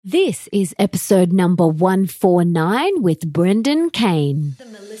This is episode number 149 with Brendan Kane. The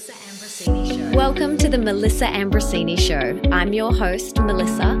Melissa Ambrosini Show. Welcome to the Melissa Ambrosini Show. I'm your host,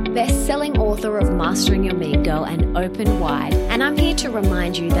 Melissa, best-selling author of Mastering Your Mean Girl and Open Wide, and I'm here to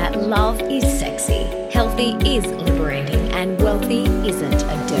remind you that love is sexy, healthy is liberating, and wealthy isn't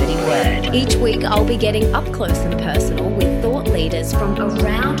a dirty word. Each week, I'll be getting up close and personal with thought leaders from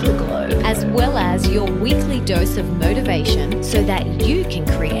around the globe, as well as your weekly dose of motivation so that you can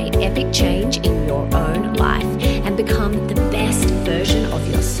create epic change in your own life and become the best version of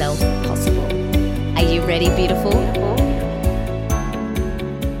yourself possible. Are you ready, beautiful?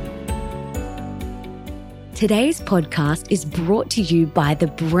 Today's podcast is brought to you by the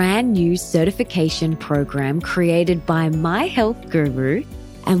brand new certification program created by my health guru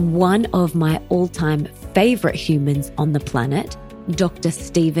and one of my all-time favorite humans on the planet, Dr.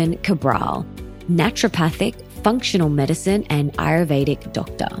 Stephen Cabral, naturopathic, functional medicine, and Ayurvedic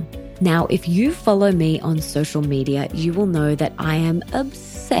doctor. Now, if you follow me on social media, you will know that I am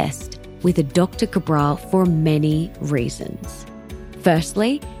obsessed with Dr. Cabral for many reasons.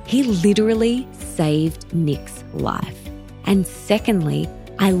 Firstly, he literally saved Nick's life. And secondly,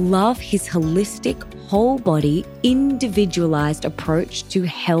 I love his holistic, whole body, individualized approach to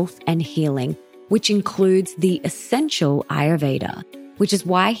health and healing, which includes the essential Ayurveda, which is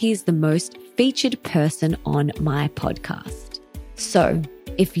why he's the most featured person on my podcast. So,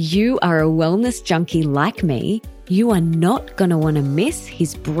 if you are a wellness junkie like me, you are not going to want to miss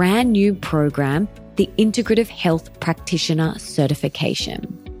his brand new program, the Integrative Health Practitioner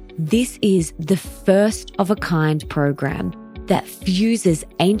Certification. This is the first of a kind program that fuses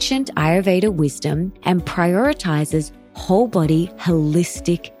ancient Ayurveda wisdom and prioritizes whole body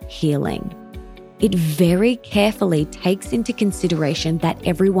holistic healing. It very carefully takes into consideration that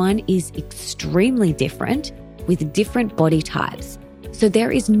everyone is extremely different with different body types. So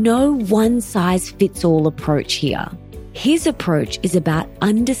there is no one-size-fits-all approach here. His approach is about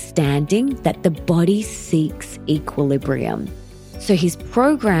understanding that the body seeks equilibrium. So his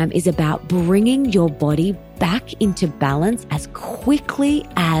program is about bringing your body back into balance as quickly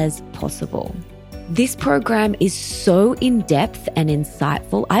as possible. This program is so in-depth and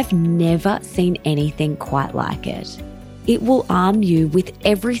insightful, I've never seen anything quite like it. It will arm you with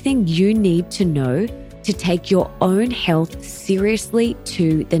everything you need to know to take your own health seriously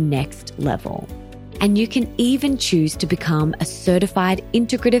to the next level. And you can even choose to become a certified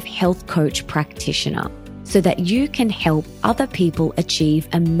integrative health coach practitioner so that you can help other people achieve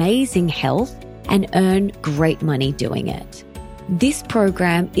amazing health and earn great money doing it. This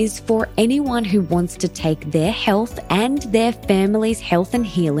program is for anyone who wants to take their health and their family's health and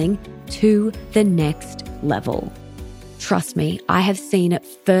healing to the next level. Trust me, I have seen it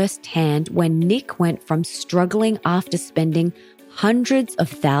firsthand when Nick went from struggling after spending hundreds of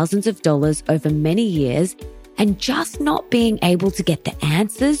thousands of dollars over many years and just not being able to get the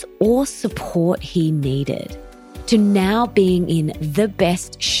answers or support he needed, to now being in the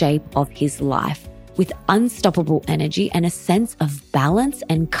best shape of his life with unstoppable energy and a sense of balance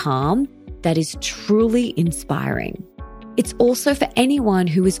and calm that is truly inspiring. It's also for anyone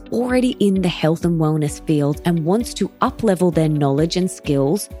who is already in the health and wellness field and wants to up-level their knowledge and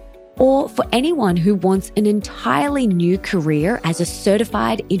skills, or for anyone who wants an entirely new career as a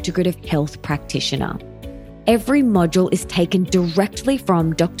certified integrative health practitioner. Every module is taken directly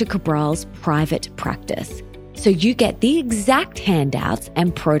from Dr. Cabral's private practice. So you get the exact handouts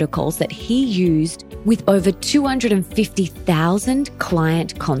and protocols that he used with over 250,000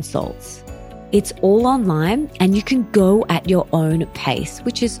 client consults. It's all online and you can go at your own pace,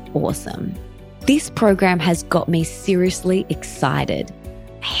 which is awesome. This program has got me seriously excited.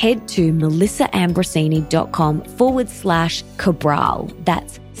 Head to melissaambrosini.com/Cabral.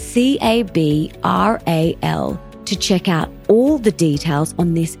 That's CABRAL to check out all the details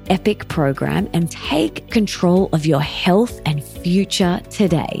on this epic program and take control of your health and future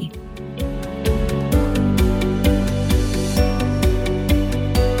today.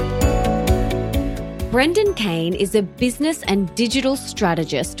 Brendan Kane is a business and digital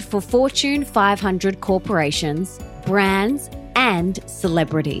strategist for Fortune 500 corporations, brands, and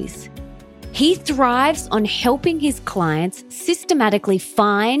celebrities. He thrives on helping his clients systematically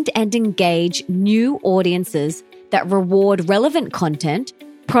find and engage new audiences that reward relevant content,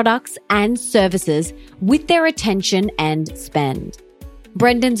 products, and services with their attention and spend.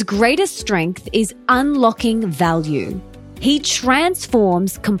 Brendan's greatest strength is unlocking value. He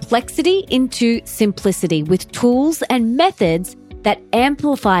transforms complexity into simplicity with tools and methods that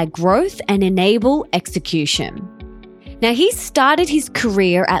amplify growth and enable execution. Now, he started his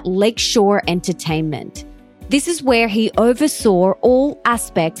career at Lakeshore Entertainment, This is where he oversaw all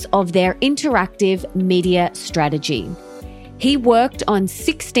aspects of their interactive media strategy. He worked on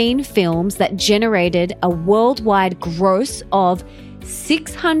 16 films that generated a worldwide gross of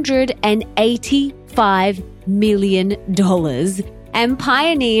 $685 million and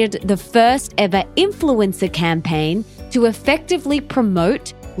pioneered the first ever influencer campaign to effectively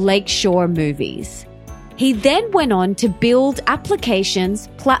promote lakeshore movies. He then went on to build applications,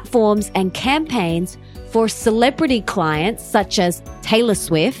 platforms, and campaigns for celebrity clients such as Taylor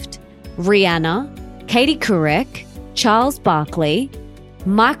Swift, Rihanna, Katie Couric, Charles Barkley,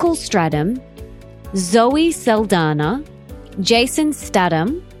 Michael Stratham, Zoe Saldana, Jason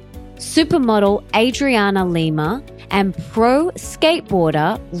Statham, supermodel Adriana Lima, and pro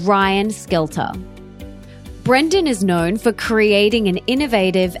skateboarder Ryan Skelter. Brendan is known for creating an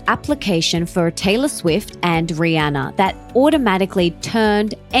innovative application for Taylor Swift and Rihanna that automatically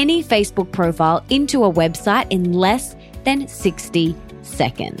turned any Facebook profile into a website in less than 60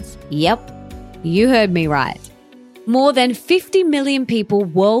 seconds. Yep, you heard me right. More than 50 million people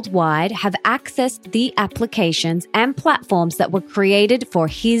worldwide have accessed the applications and platforms that were created for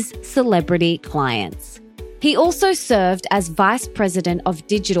his celebrity clients. He also served as Vice President of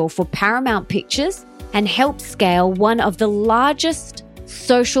Digital for Paramount Pictures and helped scale one of the largest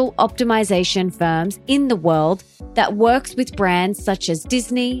social optimization firms in the world that works with brands such as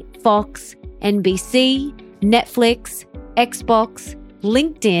Disney, Fox, NBC, Netflix, Xbox,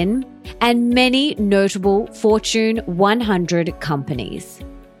 LinkedIn, and many notable Fortune 100 companies.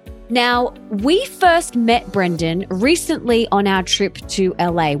 Now, we first met Brendan recently on our trip to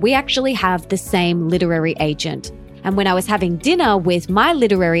LA. We actually have the same literary agent. And when I was having dinner with my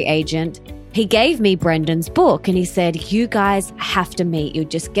literary agent, he gave me Brendan's book and he said, you guys have to meet. You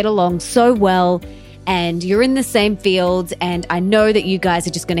just get along so well and you're in the same field and I know that you guys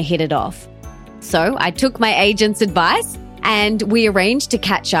are just going to hit it off. So I took my agent's advice and we arranged to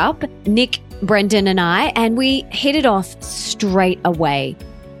catch up, Nick, Brendan and I, and we hit it off straight away.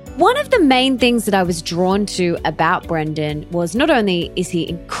 One of the main things that I was drawn to about Brendan was not only is he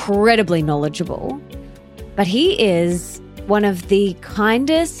incredibly knowledgeable, but he is one of the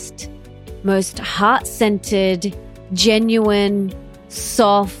kindest, most heart-centered, genuine,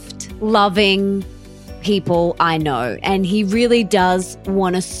 soft, loving people I know. And he really does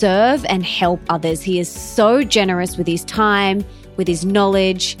want to serve and help others. He is so generous with his time, with his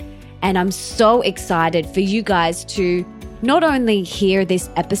knowledge. And I'm so excited for you guys to not only hear this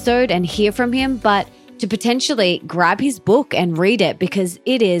episode and hear from him, but to potentially grab his book and read it because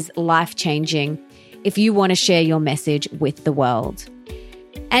it is life-changing if you want to share your message with the world.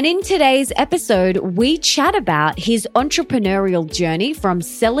 And in today's episode, we chat about his entrepreneurial journey from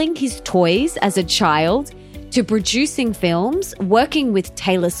selling his toys as a child to producing films, working with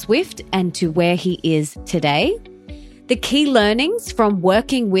Taylor Swift, and to where he is today. The key learnings from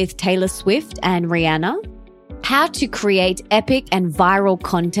working with Taylor Swift and Rihanna. How to create epic and viral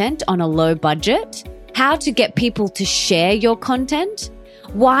content on a low budget. How to get people to share your content.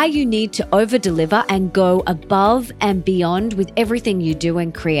 Why you need to over-deliver and go above and beyond with everything you do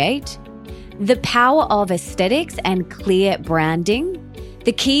and create, the power of aesthetics and clear branding,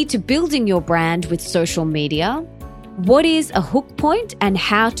 the key to building your brand with social media, what is a hook point and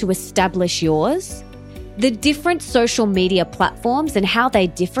how to establish yours, the different social media platforms and how they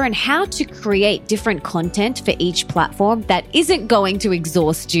differ and how to create different content for each platform that isn't going to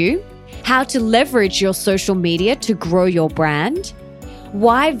exhaust you, how to leverage your social media to grow your brand,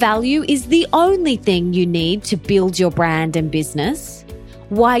 why value is the only thing you need to build your brand and business,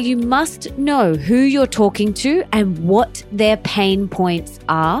 why you must know who you're talking to and what their pain points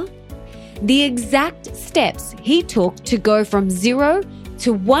are, the exact steps he took to go from 0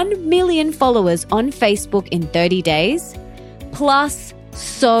 to 1 million followers on Facebook in 30 days, plus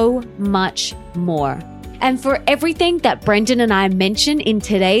so much more. And for everything that Brendan and I mention in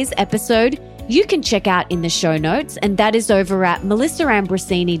today's episode, you can check out in the show notes, and that is over at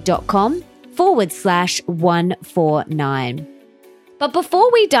melissaambrosini.com/149. But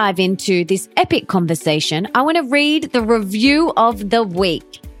before we dive into this epic conversation, I want to read the review of the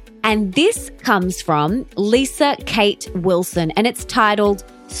week. And this comes from Lisa Kate Wilson, and it's titled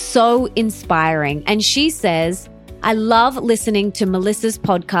So Inspiring. And she says, I love listening to Melissa's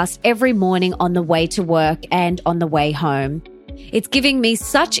podcast every morning on the way to work and on the way home. It's giving me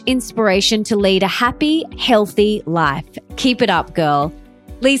such inspiration to lead a happy, healthy life. Keep it up, girl.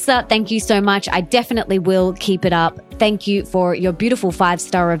 Lisa, thank you so much. I definitely will keep it up. Thank you for your beautiful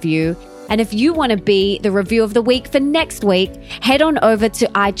 5-star review. And if you want to be the review of the week for next week, head on over to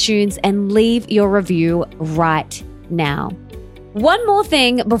iTunes and leave your review right now. One more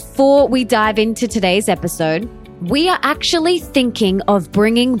thing before we dive into today's episode. We are actually thinking of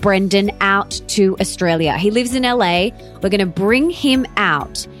bringing Brendan out to Australia. He lives in LA. We're going to bring him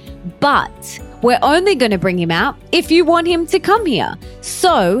out, but we're only going to bring him out if you want him to come here.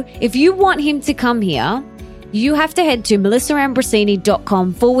 So if you want him to come here, you have to head to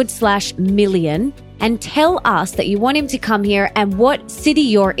melissaambrosini.com/million and tell us that you want him to come here and what city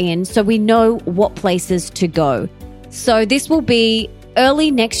you're in so we know what places to go. So this will be early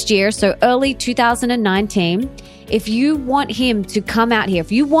next year, so early 2019. If you want him to come out here,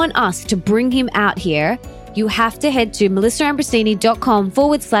 if you want us to bring him out here, you have to head to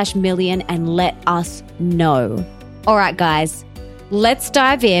melissaambrosini.com/million and let us know. All right, guys, let's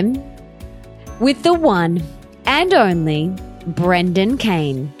dive in with the one and only Brendan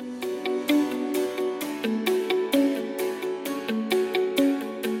Kane.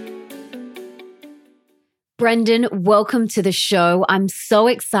 Brendan, welcome to the show. I'm so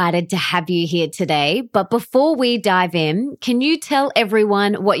excited to have you here today. But before we dive in, can you tell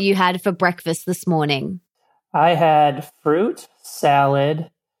everyone what you had for breakfast this morning? I had fruit, salad,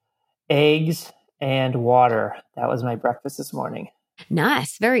 eggs, and water. That was my breakfast this morning.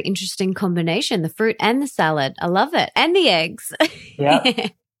 Nice. Very interesting combination. The fruit and the salad. I love it. And the eggs. Yeah.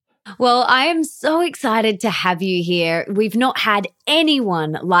 Well, I am so excited to have you here. We've not had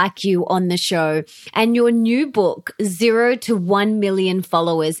anyone like you on the show. And your new book, 0 to 1 million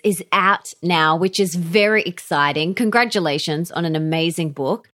followers, is out now, which is very exciting. Congratulations on an amazing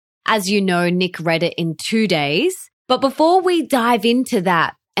book. As you know, Nick read it in 2 days. But before we dive into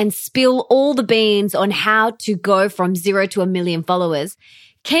that and spill all the beans on how to go from 0 to 1 million followers,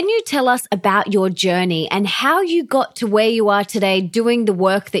 can you tell us about your journey and how you got to where you are today doing the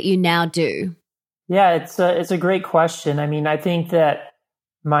work that you now do? Yeah, it's a great question. I mean, I think that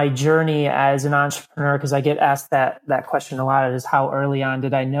my journey as an entrepreneur, because I get asked that question a lot, is how early on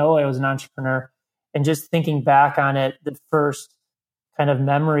did I know I was an entrepreneur? And just thinking back on it, the first kind of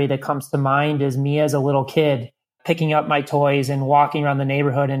memory that comes to mind is me as a little kid picking up my toys and walking around the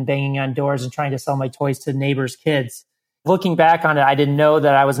neighborhood and banging on doors and trying to sell my toys to neighbors' kids. Looking back on it, I didn't know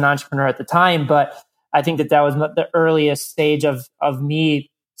that I was an entrepreneur at the time, but I think that was the earliest stage of me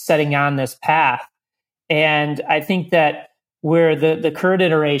setting on this path. And I think that where the current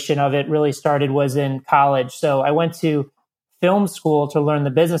iteration of it really started was in college. So I went to film school to learn the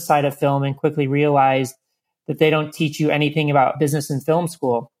business side of film and quickly realized that they don't teach you anything about business in film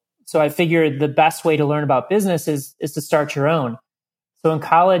school. So I figured the best way to learn about business is to start your own. So in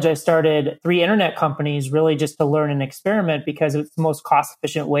college, I started 3 internet companies really just to learn and experiment because it's the most cost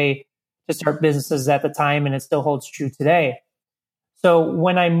efficient way to start businesses at the time. And it still holds true today. So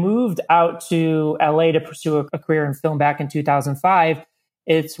when I moved out to LA to pursue a career in film back in 2005,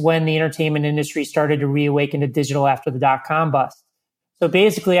 it's when the entertainment industry started to reawaken to digital after the dot-com bust. So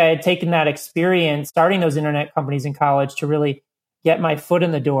basically, I had taken that experience starting those internet companies in college to really get my foot in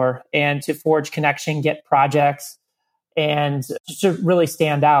the door and to forge connection, get projects, and to really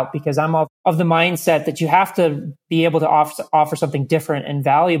stand out, because I'm of the mindset that you have to be able to offer something different and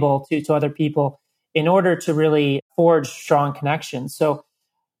valuable to other people in order to really forge strong connections. So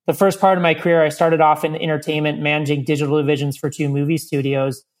the first part of my career, I started off in entertainment, managing digital divisions for 2 movie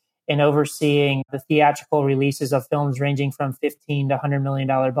studios and overseeing the theatrical releases of films ranging from $15 to $100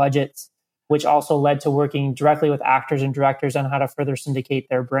 million budgets, which also led to working directly with actors and directors on how to further syndicate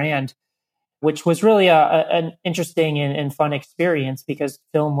their brand, which was really an interesting and fun experience because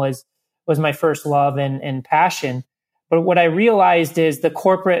film was my first love and passion. But what I realized is the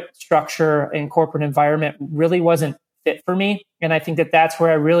corporate structure and corporate environment really wasn't fit for me. And I think that that's where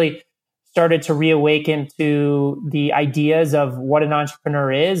I really started to reawaken to the ideas of what an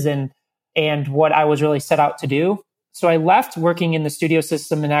entrepreneur is and what I was really set out to do. So I left working in the studio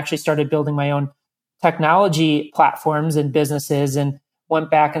system and actually started building my own technology platforms and businesses, and went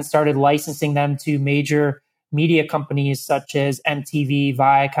back and started licensing them to major media companies such as MTV,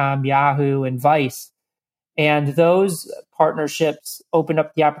 Viacom, Yahoo, and Vice. And those partnerships opened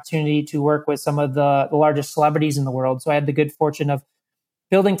up the opportunity to work with some of the largest celebrities in the world. So I had the good fortune of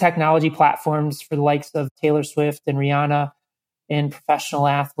building technology platforms for the likes of Taylor Swift and Rihanna and professional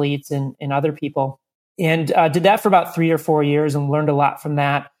athletes and other people. And did that for about 3 or 4 years and learned a lot from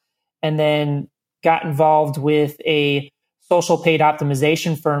that. And then got involved with a social paid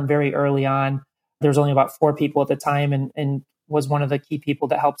optimization firm very early on. There was only about 4 people at the time, and was one of the key people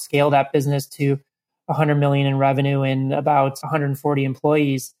that helped scale that business to 100 million in revenue and about 140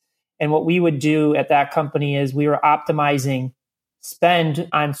 employees. And what we would do at that company is we were optimizing spend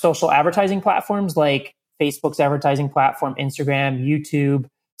on social advertising platforms like Facebook's advertising platform, Instagram, YouTube,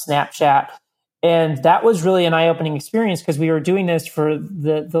 Snapchat. And that was really an eye-opening experience because we were doing this for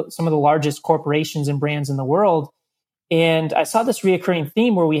some of the largest corporations and brands in the world. And I saw this reoccurring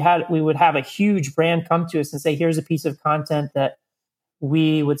theme where we would have a huge brand come to us and say, here's a piece of content that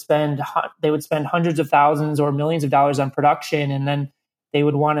they would spend hundreds of thousands or millions of dollars on production. And then they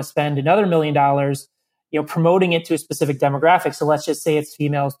would want to spend another $1 million, promoting it to a specific demographic. So let's just say it's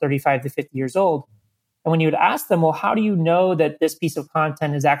females 35 to 50 years old. And when you would ask them, well, how do you know that this piece of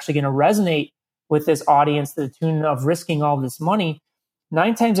content is actually going to resonate with this audience to the tune of risking all this money?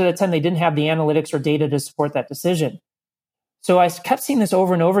 9 times out of 10, they didn't have the analytics or data to support that decision. So I kept seeing this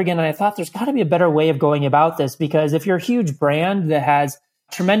over and over again. And I thought there's got to be a better way of going about this, because if you're a huge brand that has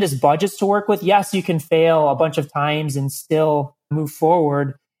tremendous budgets to work with, yes, you can fail a bunch of times and still move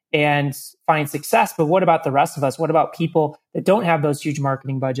forward and find success. But what about the rest of us? What about people that don't have those huge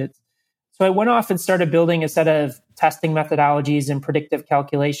marketing budgets? So I went off and started building a set of testing methodologies and predictive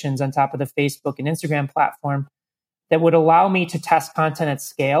calculations on top of the Facebook and Instagram platform that would allow me to test content at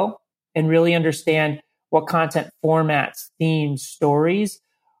scale and really understand what content formats, themes, stories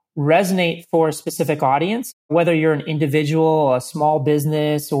resonate for a specific audience, whether you're an individual, a small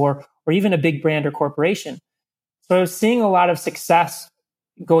business, or even a big brand or corporation. So I was seeing a lot of success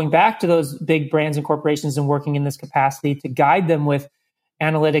going back to those big brands and corporations and working in this capacity to guide them with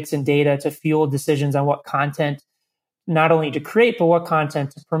analytics and data to fuel decisions on what content not only to create, but what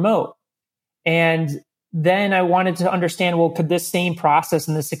content to promote. And then I wanted to understand, well, could this same process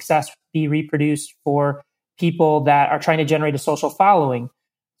and the success be reproduced for people that are trying to generate a social following?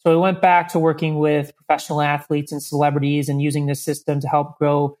 So I went back to working with professional athletes and celebrities and using this system to help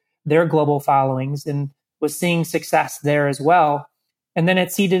grow their global followings, and was seeing success there as well. And then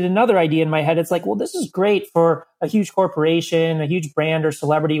it seeded another idea in my head. It's like, well, this is great for a huge corporation, a huge brand or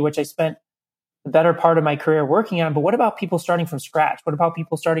celebrity, which I spent the better part of my career working on. But what about people starting from scratch? What about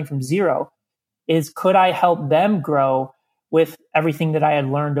people starting from zero? Could I help them grow with everything that I had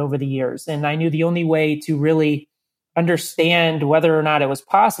learned over the years? And I knew the only way to really understand whether or not it was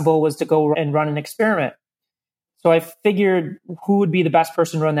possible was to go and run an experiment. So I figured who would be the best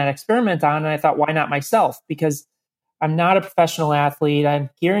person to run that experiment on. And I thought, why not myself? Because I'm not a professional athlete. I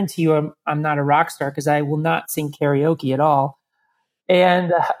guarantee you I'm not a rock star, because I will not sing karaoke at all.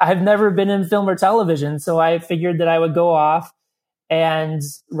 And I've never been in film or television. So I figured that I would go off and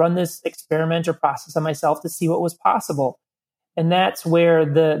run this experiment or process on myself to see what was possible. And that's where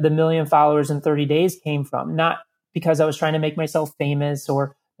the 1 million followers in 30 days came from. Not because I was trying to make myself famous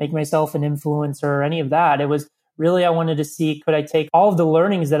or make myself an influencer or any of that. It was really, I wanted to see, could I take all of the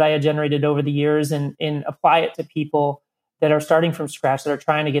learnings that I had generated over the years and apply it to people that are starting from scratch, that are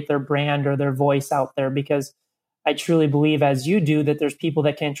trying to get their brand or their voice out there? Because I truly believe, as you do, that there's people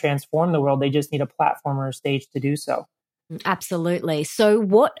that can transform the world. They just need a platform or a stage to do so. Absolutely. So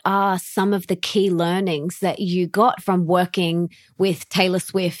what are some of the key learnings that you got from working with Taylor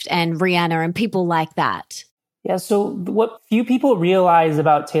Swift and Rihanna and people like that? Yeah, so what few people realize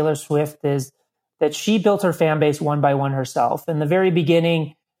about Taylor Swift is that she built her fan base one by one herself. In the very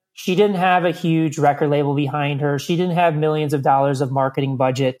beginning, she didn't have a huge record label behind her. She didn't have millions of dollars of marketing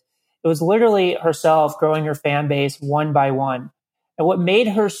budget. It was literally herself growing her fan base one by one. And what made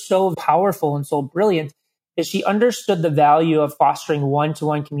her so powerful and so brilliant is she understood the value of fostering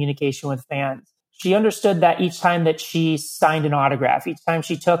one-to-one communication with fans. She understood that each time that she signed an autograph, each time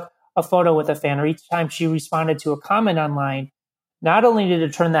she took a photo with a fan, or each time she responded to a comment online, not only did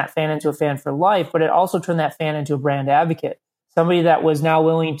it turn that fan into a fan for life, but it also turned that fan into a brand advocate, somebody that was now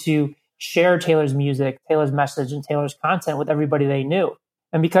willing to share Taylor's music, Taylor's message, and Taylor's content with everybody they knew.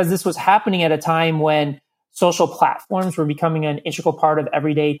 And because this was happening at a time when social platforms were becoming an integral part of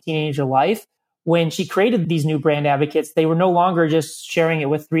everyday teenager life, when she created these new brand advocates, they were no longer just sharing it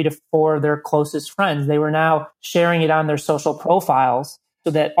with 3 to 4 of their closest friends. They were now sharing it on their social profiles so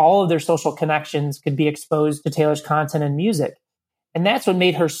that all of their social connections could be exposed to Taylor's content and music. And that's what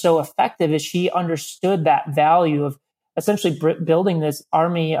made her so effective, is she understood that value of essentially building this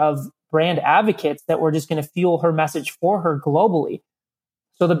army of brand advocates that were just going to fuel her message for her globally.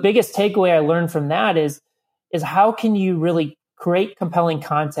 So the biggest takeaway I learned from that is how can you really create compelling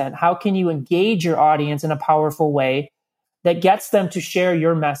content? How can you engage your audience in a powerful way that gets them to share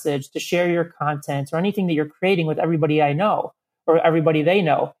your message, to share your content, or anything that you're creating with everybody I know or everybody they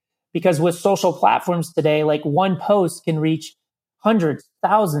know? Because with social platforms today, like one post can reach hundreds,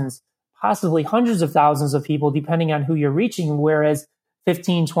 thousands, possibly hundreds of thousands of people, depending on who you're reaching. Whereas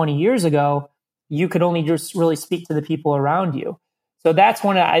 15, 20 years ago, you could only just really speak to the people around you. So that's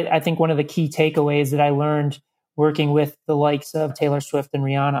I think one of the key takeaways that I learned working with the likes of Taylor Swift and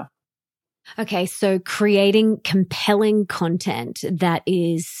Rihanna. Okay, so creating compelling content that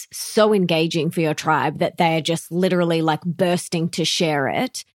is so engaging for your tribe that they are just literally like bursting to share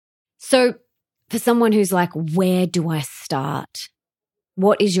it. So for someone who's like, where do I start?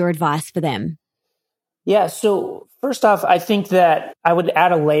 What is your advice for them? Yeah. So first off, I think that I would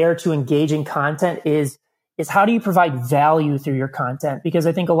add a layer to engaging content is how do you provide value through your content? Because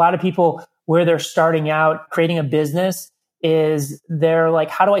I think a lot of people where they're starting out creating a business is they're like,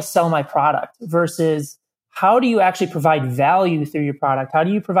 how do I sell my product versus how do you actually provide value through your product? How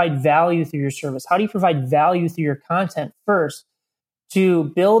do you provide value through your service? How do you provide value through your content first to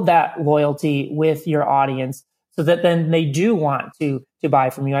build that loyalty with your audience so that then they do want to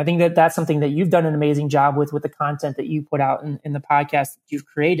buy from you? I think that that's something that you've done an amazing job with the content that you put out in the podcast that you've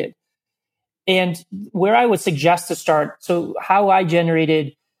created. And where I would suggest to start, so how I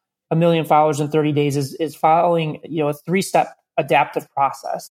generated 1 million followers in 30 days is following, a 3-step adaptive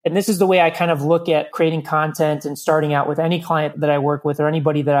process. And this is the way I kind of look at creating content and starting out with any client that I work with or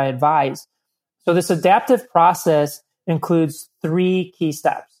anybody that I advise. So this adaptive process includes 3 key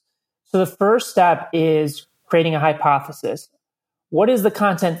steps. So the first step is creating a hypothesis. What is the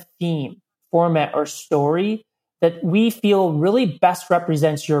content theme, format, or story that we feel really best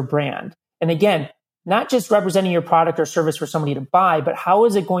represents your brand? And again, not just representing your product or service for somebody to buy, but how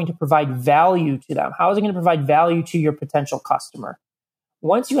is it going to provide value to them? How is it going to provide value to your potential customer?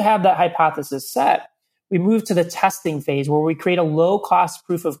 Once you have that hypothesis set, we move to the testing phase where we create a low-cost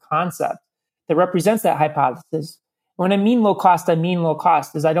proof of concept that represents that hypothesis. When I mean low cost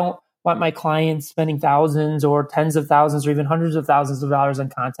is I don't want my clients spending thousands or tens of thousands or even hundreds of thousands of dollars on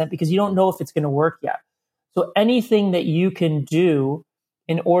content because you don't know if it's going to work yet. So anything that you can do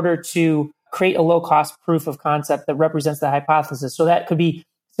in order to create a low-cost proof of concept that represents the hypothesis. So that could be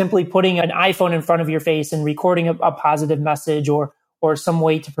simply putting an iPhone in front of your face and recording a positive message or some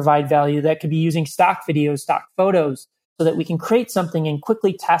way to provide value. That could be using stock videos, stock photos, so that we can create something and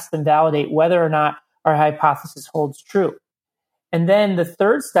quickly test and validate whether or not our hypothesis holds true. And then the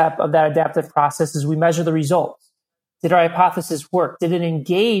third step of that adaptive process is we measure the results. Did our hypothesis work? Did it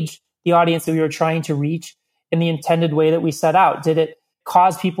engage the audience that we were trying to reach in the intended way that we set out? Did it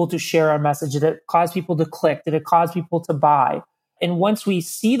cause people to share our message? Did it cause people to click? Did it cause people to buy? And once we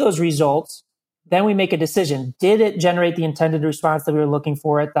see those results, then we make a decision. Did it generate the intended response that we were looking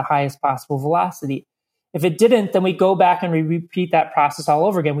for at the highest possible velocity? If it didn't, then we go back and we repeat that process all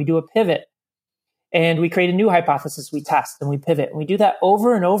over again. We do a pivot and we create a new hypothesis. We test and we pivot. And we do that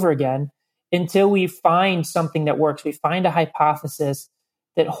over and over again until we find something that works. We find a hypothesis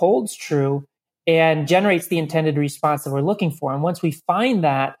that holds true and generates the intended response that we're looking for. And once we find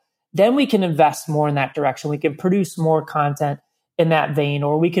that, then we can invest more in that direction. We can produce more content in that vein,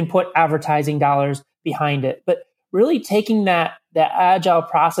 or we can put advertising dollars behind it. But really taking that agile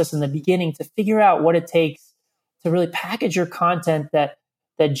process in the beginning to figure out what it takes to really package your content that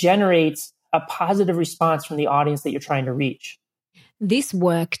generates a positive response from the audience that you're trying to reach. This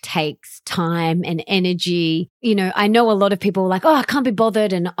work takes time and energy. I know a lot of people are like, oh, I can't be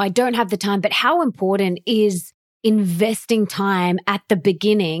bothered and I don't have the time. But how important is investing time at the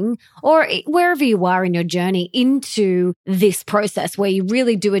beginning or wherever you are in your journey into this process where you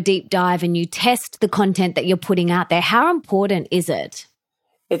really do a deep dive and you test the content that you're putting out there? How important is it?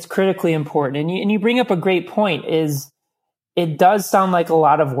 It's critically important. And you bring up a great point is it does sound like a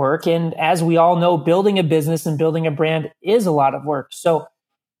lot of work. And as we all know, building a business and building a brand is a lot of work. So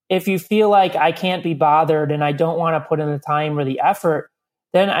if you feel like I can't be bothered and I don't want to put in the time or the effort,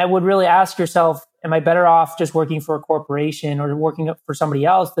 then I would really ask yourself, am I better off just working for a corporation or working for somebody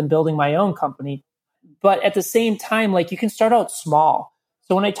else than building my own company? But at the same time, like you can start out small.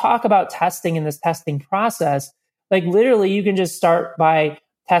 So when I talk about testing in this testing process, like literally you can just start by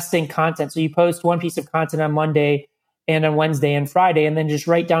testing content. So you post one piece of content on Monday and on Wednesday and Friday, and then just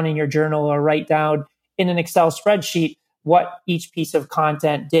write down in your journal or write down in an Excel spreadsheet what each piece of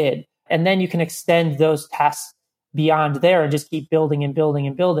content did. And then you can extend those tests beyond there and just keep building and building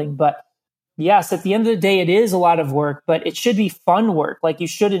and building. But yes, at the end of the day, it is a lot of work, but it should be fun work. Like you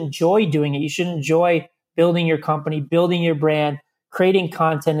should enjoy doing it. You should enjoy building your company, building your brand, creating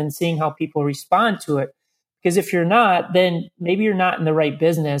content and seeing how people respond to it. Because if you're not, then maybe you're not in the right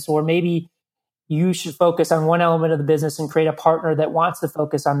business, or maybe you should focus on one element of the business and create a partner that wants to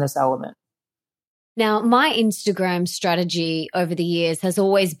focus on this element. Now, my Instagram strategy over the years has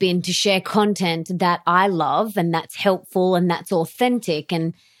always been to share content that I love and that's helpful and that's authentic.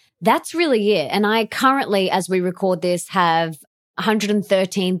 And that's really it. And I currently, as we record this, have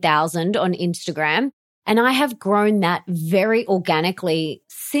 113,000 on Instagram. And I have grown that very organically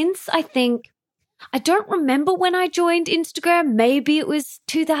since I think I don't remember when I joined Instagram. Maybe it was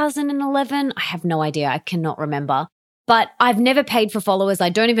 2011. I have no idea. I cannot remember. But I've never paid for followers. I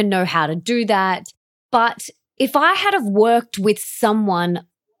don't even know how to do that. But if I had have worked with someone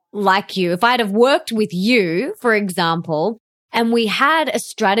like you, if I'd have worked with you, for example, and we had a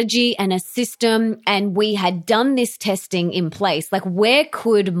strategy and a system and we had done this testing in place, like where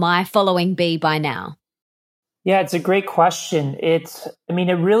could my following be by now? Yeah, it's a great question. It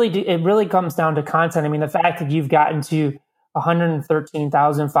really comes down to content. I mean, the fact that you've gotten to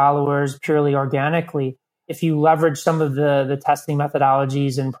 113,000 followers purely organically, if you leverage some of the testing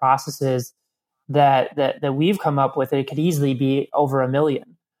methodologies and processes that we've come up with, it could easily be over 1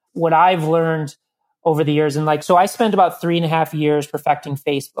 million. What I've learned over the years, so I spent about 3.5 years perfecting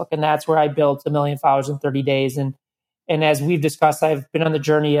Facebook, and that's where I built 1 million followers in 30 days. And as we've discussed, I've been on the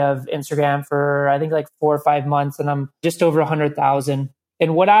journey of Instagram for I think like 4 or 5 months, and I'm just over 100,000.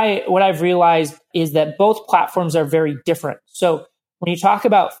 And what I've realized is that both platforms are very different. So when you talk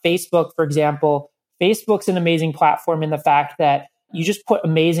about Facebook, for example, Facebook's an amazing platform in the fact that you just put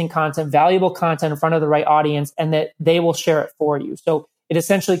amazing content, valuable content in front of the right audience, and that they will share it for you. So it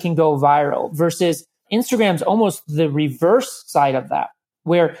essentially can go viral versus Instagram's almost the reverse side of that,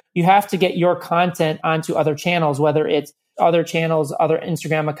 where you have to get your content onto other channels, whether it's other channels, other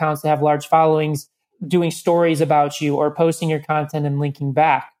Instagram accounts that have large followings, doing stories about you or posting your content and linking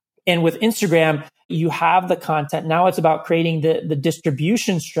back. And with Instagram, you have the content. Now it's about creating the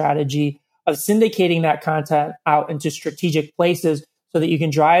distribution strategy of syndicating that content out into strategic places so that you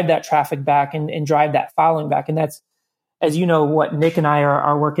can drive that traffic back and drive that following back. And that's, as you know, what Nick and I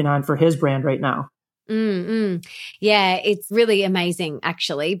are working on for his brand right now. Yeah, it's really amazing,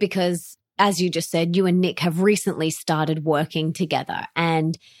 actually, because as you just said, you and Nick have recently started working together,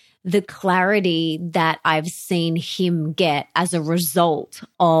 and the clarity that I've seen him get as a result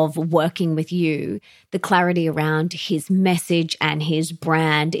of working with you, the clarity around his message and his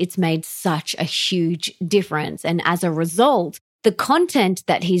brand, it's made such a huge difference. And as a result, the content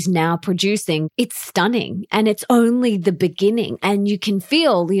that he's now producing, it's stunning, and it's only the beginning. And you can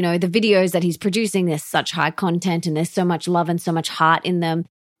feel, the videos that he's producing, there's such high content and there's so much love and so much heart in them.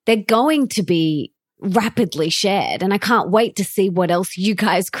 They're going to be rapidly shared. And I can't wait to see what else you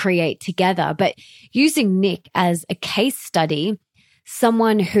guys create together. But using Nick as a case study,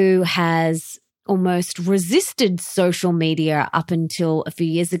 someone who has almost resisted social media up until a few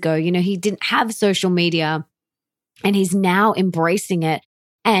years ago, he didn't have social media, and he's now embracing it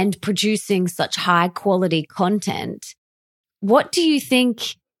and producing such high quality content. What do you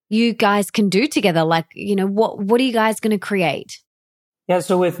think you guys can do together? Like, what are you guys going to create? Yeah,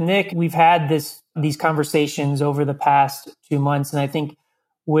 so with Nick, we've had these conversations over the past 2 months. And I think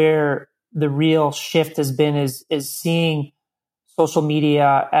where the real shift has been is seeing social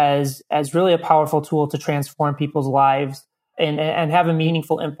media as really a powerful tool to transform people's lives and have a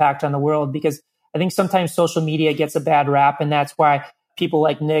meaningful impact on the world. Because I think sometimes social media gets a bad rap, and that's why people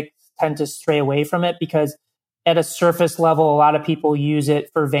like Nick tend to stray away from it, because at a surface level, a lot of people use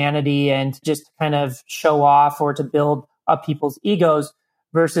it for vanity and just kind of show off or to build up people's egos,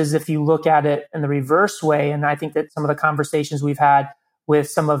 versus if you look at it in the reverse way. And I think that some of the conversations we've had with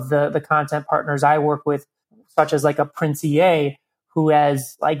some of the content partners I work with, such as like a Prince EA, who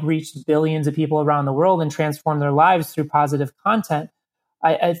has reached billions of people around the world and transformed their lives through positive content.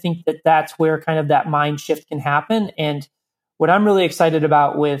 I think that that's where kind of that mind shift can happen. And what I'm really excited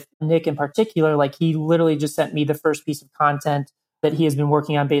about with Nick in particular, he literally just sent me the first piece of content that he has been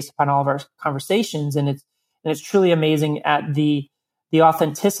working on based upon all of our conversations. And it's truly amazing at the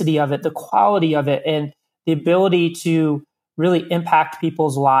authenticity of it, the quality of it, and the ability to really impact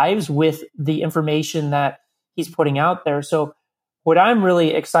people's lives with the information that he's putting out there. So what I'm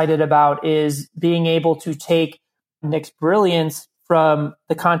really excited about is being able to take Nick's brilliance from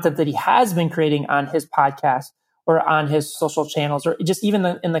the content that he has been creating on his podcast or on his social channels, or just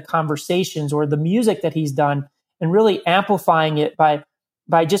even in the conversations or the music that he's done, and really amplifying it by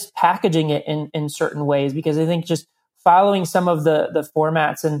just packaging it in certain ways. Because I think just following some of the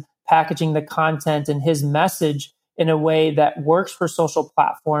formats and packaging the content and his message in a way that works for social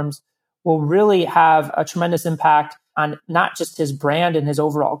platforms will really have a tremendous impact on not just his brand and his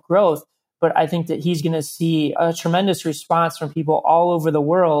overall growth, but I think that he's going to see a tremendous response from people all over the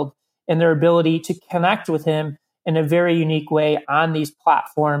world and their ability to connect with him in a very unique way on these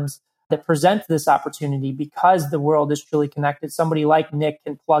platforms that present this opportunity, because the world is truly connected. Somebody like Nick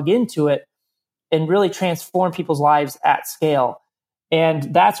can plug into it and really transform people's lives at scale.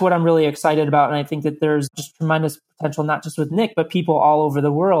 And that's what I'm really excited about. And I think that there's just tremendous potential, not just with Nick, but people all over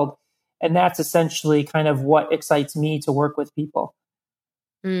the world. And that's essentially kind of what excites me to work with people.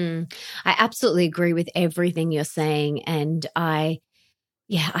 Mm. I absolutely agree with everything you're saying. And I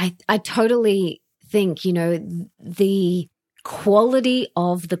totally think, the quality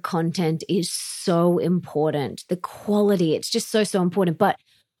of the content is so important. The quality, it's just so, so important. But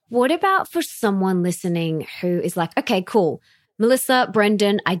what about for someone listening who is like, okay, cool. Melissa,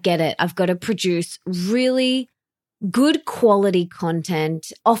 Brendan, I get it. I've got to produce really good quality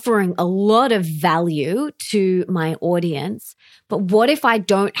content, offering a lot of value to my audience. But what if I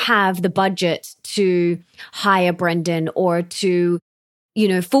don't have the budget to hire Brendan or to,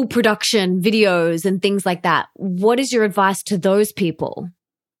 full production videos and things like that? What is your advice to those people?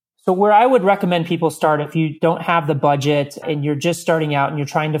 So where I would recommend people start, if you don't have the budget and you're just starting out and you're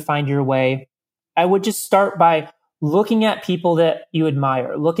trying to find your way, I would just start by looking at people that you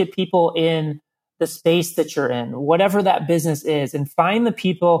admire. Look at people in the space that you're in, whatever that business is, and find the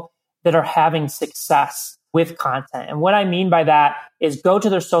people that are having success with content. And what I mean by that is go to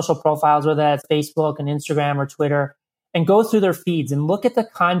their social profiles, whether that's Facebook and Instagram or Twitter, and go through their feeds and look at the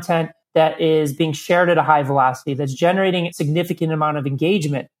content that is being shared at a high velocity, that's generating a significant amount of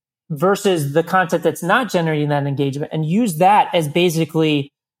engagement versus the content that's not generating that engagement, and use that as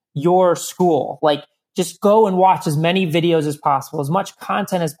basically your school. Like, just go and watch as many videos as possible, as much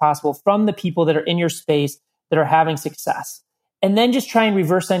content as possible from the people that are in your space that are having success. And then just try and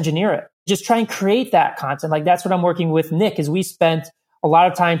reverse engineer it. Just try and create that content. Like, that's what I'm working with Nick, is we spent a lot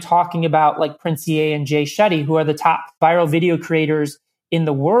of time talking about like Prince EA and Jay Shetty, who are the top viral video creators in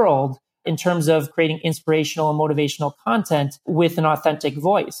the world in terms of creating inspirational and motivational content with an authentic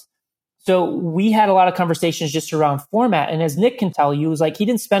voice. So we had a lot of conversations just around format. And as Nick can tell you, it was like he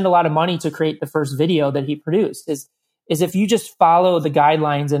didn't spend a lot of money to create the first video that he produced. Is if you just follow the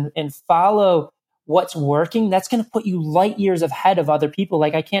guidelines and follow what's working, that's going to put you light years ahead of other people.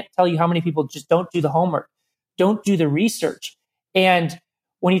 Like, I can't tell you how many people just don't do the homework, don't do the research. And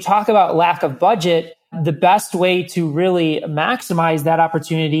when you talk about lack of budget, the best way to really maximize that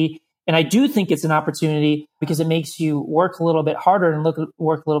opportunity, and I do think it's an opportunity because it makes you work a little bit harder and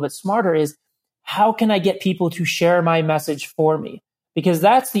work a little bit smarter, is how can I get people to share my message for me? Because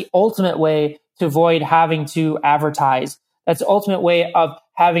that's the ultimate way to avoid having to advertise. That's the ultimate way of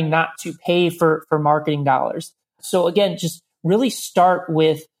having not to pay for marketing dollars. So again, just really start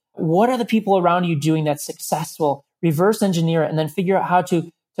with what are the people around you doing that's successful, reverse engineer it, and then figure out how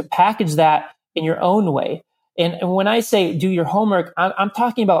to package that in your own way. And when I say do your homework, I'm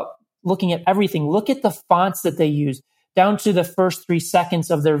talking about looking at everything. Look at the fonts that they use, down to the first 3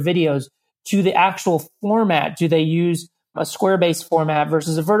 seconds of their videos, to the actual format. Do they use a square-based format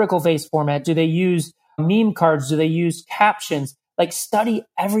versus a vertical-based format? Do they use meme cards? Do they use captions? Like, study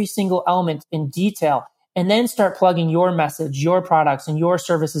every single element in detail and then start plugging your message, your products, and your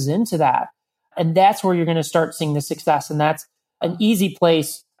services into that. And that's where you're going to start seeing the success. And that's an easy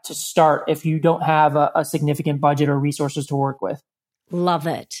place to start if you don't have a significant budget or resources to work with. Love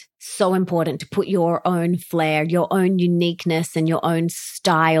it. So important to put your own flair, your own uniqueness, and your own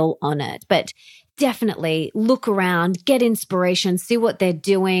style on it. But definitely look around, get inspiration, see what they're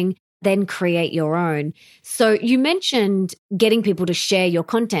doing, then create your own. So you mentioned getting people to share your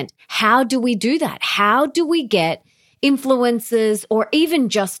content. How do we do that? How do we get influencers or even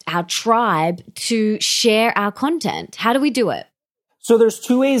just our tribe to share our content? How do we do it? So there's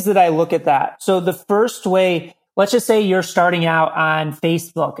two ways that I look at that. So the first way, let's just say you're starting out on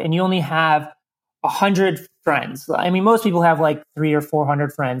Facebook and you only have 100 friends. I mean, most people have like 300 or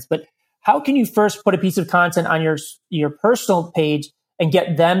 400 friends, but how can you first put a piece of content on your personal page and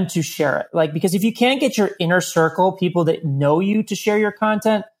get them to share it? Like, because if you can't get your inner circle, people that know you, to share your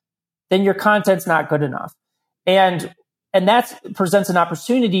content, then your content's not good enough. And that presents an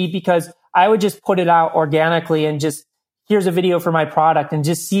opportunity, because I would just put it out organically and just, here's a video for my product, and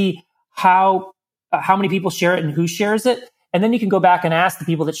just see how many people share it and who shares it. And then you can go back and ask the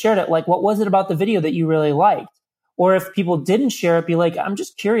people that shared it, like, what was it about the video that you really liked? Or if people didn't share it, be like, I'm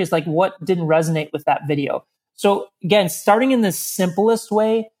just curious, like, what didn't resonate with that video? So again, starting in the simplest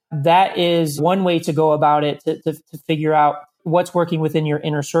way, that is one way to go about it, to figure out what's working within your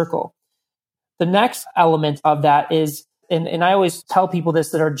inner circle. The next element of that is, and I always tell people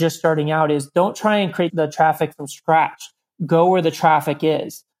this that are just starting out, is don't try and create the traffic from scratch. Go where the traffic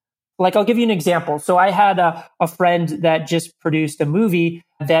is. Like, I'll give you an example. So I had a friend that just produced a movie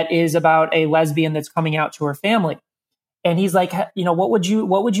that is about a lesbian that's coming out to her family. And he's like, what would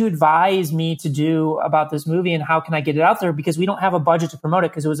you advise me to do about this movie, and how can I get it out there? Because we don't have a budget to promote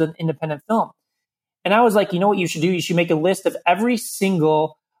it, because it was an independent film. And I was like, what you should do? You should make a list of every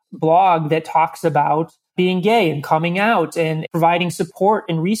single blog that talks about being gay and coming out and providing support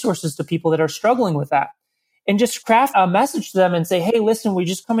and resources to people that are struggling with that. and just craft a message to them and say, hey, listen, we're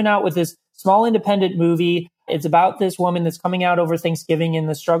just coming out with this small independent movie. It's about this woman that's coming out over Thanksgiving and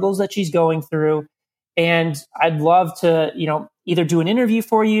the struggles that she's going through. And I'd love to, either do an interview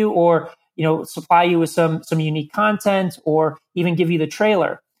for you or, supply you with some unique content or even give you the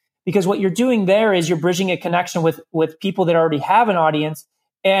trailer. Because what you're doing there is you're bridging a connection with people that already have an audience.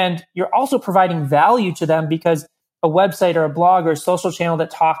 And you're also providing value to them because a website or a blog or a social channel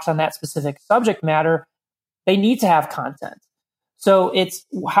that talks on that specific subject matter, they need to have content. So it's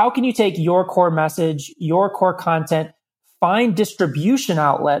how can you take your core message, your core content, find distribution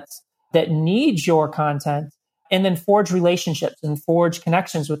outlets that need your content, and then forge relationships and forge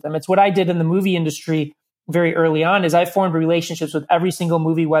connections with them. It's what I did in the movie industry very early on is I formed relationships with every single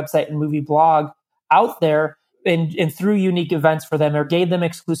movie website and movie blog out there and threw unique events for them or gave them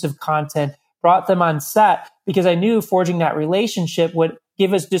exclusive content, brought them on set because I knew forging that relationship would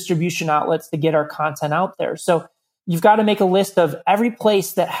give us distribution outlets to get our content out there. So you've got to make a list of every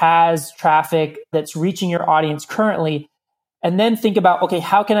place that has traffic that's reaching your audience currently, and then think about, okay,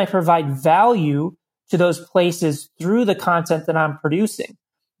 how can I provide value to those places through the content that I'm producing?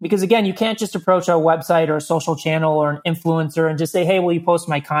 Because again, you can't just approach a website or a social channel or an influencer and just say, hey, will you post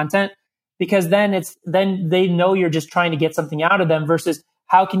my content? Because then they know you're just trying to get something out of them versus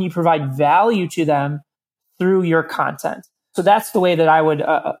how can you provide value to them through your content? So that's the way that I would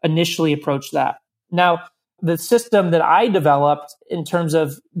initially approach that. Now, the system that I developed in terms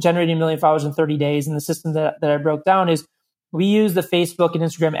of generating 1 million followers in 30 days and the system that I broke down is we use the Facebook and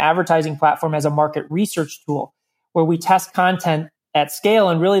Instagram advertising platform as a market research tool where we test content at scale.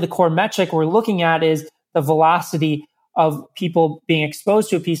 And really the core metric we're looking at is the velocity of people being exposed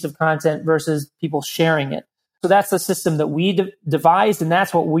to a piece of content versus people sharing it. So that's the system that we devised. And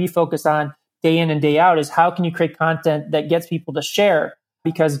that's what we focus on day in and day out is how can you create content that gets people to share?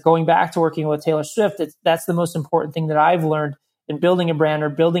 Because going back to working with Taylor Swift, that's the most important thing that I've learned in building a brand or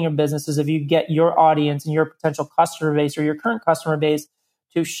building a business is if you get your audience and your potential customer base or your current customer base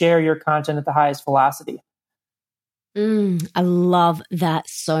to share your content at the highest velocity. I love that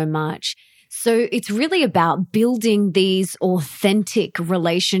so much. So it's really about building these authentic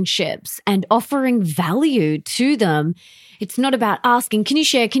relationships and offering value to them. It's not about asking, can you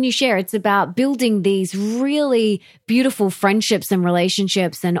share? Can you share? It's about building these really beautiful friendships and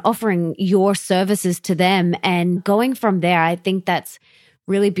relationships and offering your services to them and going from there. I think that's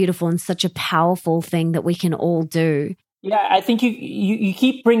really beautiful and such a powerful thing that we can all do. Yeah, I think you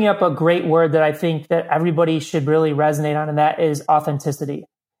keep bringing up a great word that I think that everybody should really resonate on, and that is authenticity.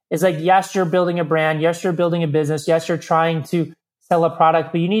 It's like, yes, you're building a brand. Yes, you're building a business. Yes, you're trying to sell a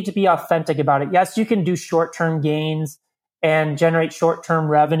product, but you need to be authentic about it. Yes, you can do short-term gains and generate short-term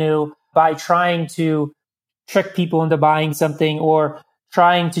revenue by trying to trick people into buying something or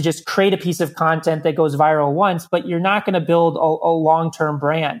trying to just create a piece of content that goes viral once, but you're not going to build a long-term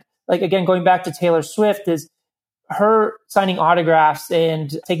brand. Like, again, going back to Taylor Swift is her signing autographs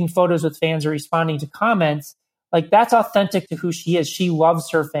and taking photos with fans or responding to comments. Like, that's authentic to who she is. She loves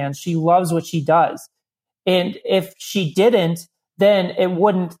her fans. She loves what she does. And if she didn't, then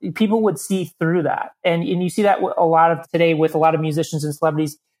people would see through that. And you see that a lot of today with a lot of musicians and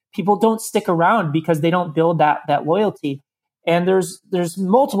celebrities. People don't stick around because they don't build that loyalty. And there's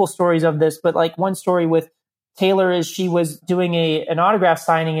multiple stories of this, but like one story with Taylor is she was doing an autograph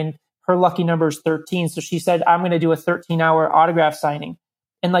signing and her lucky number is 13. So she said, I'm going to do a 13-hour autograph signing.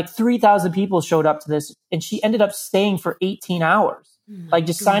 And like 3,000 people showed up to this. And she ended up staying for 18 hours, like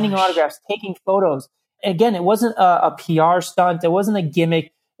just signing autographs, taking photos. Again, it wasn't a PR stunt. It wasn't a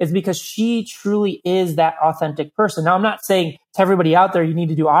gimmick. It's because she truly is that authentic person. Now, I'm not saying to everybody out there, you need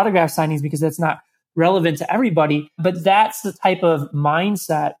to do autograph signings because that's not relevant to everybody, but that's the type of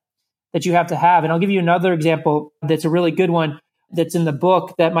mindset that you have to have. And I'll give you another example that's a really good one that's in the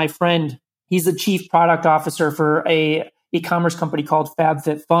book that my friend, he's the chief product officer for a e-commerce company called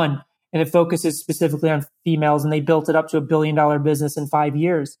FabFitFun. And it focuses specifically on females, and they built it up to $1 billion business in 5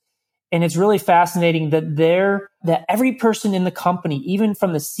 years. And it's really fascinating that every person in the company, even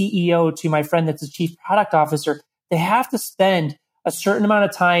from the CEO to my friend that's the chief product officer, they have to spend a certain amount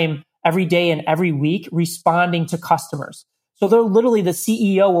of time every day and every week responding to customers. So they're literally, the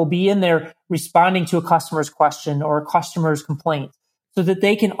CEO will be in there responding to a customer's question or a customer's complaint so that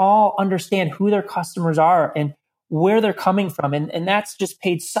they can all understand who their customers are and where they're coming from. And that's just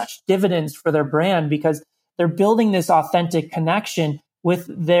paid such dividends for their brand because they're building this authentic connection with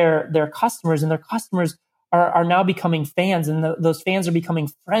their customers, and their customers are now becoming fans, and those fans are becoming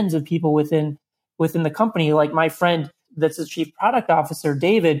friends of people within the company. Like my friend that's the chief product officer,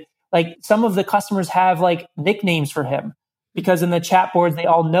 David, like some of the customers have like nicknames for him because in the chat boards, they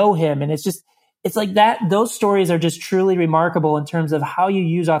all know him. And it's just, it's like that. Those stories are just truly remarkable in terms of how you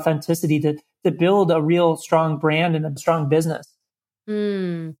use authenticity to build a real strong brand and a strong business.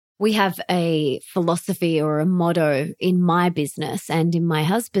 We have a philosophy or a motto in my business and in my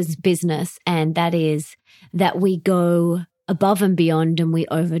husband's business, and that is that we go above and beyond and we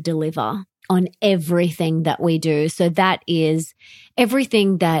over deliver on everything that we do. So that is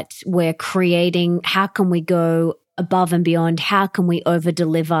everything that we're creating. How can we go above and beyond? How can we over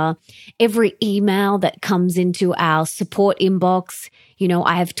deliver? Every email that comes into our support inbox,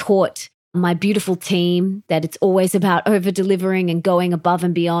 I have taught my beautiful team that it's always about over delivering and going above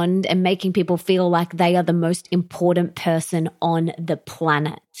and beyond and making people feel like they are the most important person on the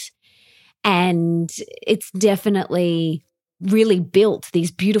planet. And it's definitely really built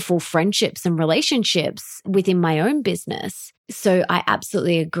these beautiful friendships and relationships within my own business. So I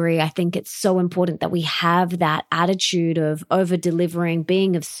absolutely agree. I think it's so important that we have that attitude of over delivering,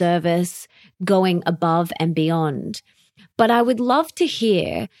 being of service, going above and beyond. But I would love to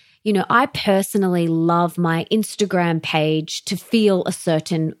hear, I personally love my Instagram page to feel a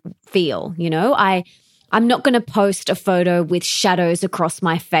certain feel. I'm not going to post a photo with shadows across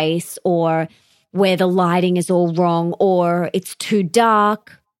my face or where the lighting is all wrong or it's too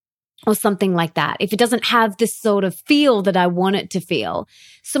dark or something like that if it doesn't have this sort of feel that I want it to feel.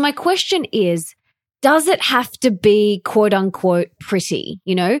 So my question is, does it have to be quote unquote pretty,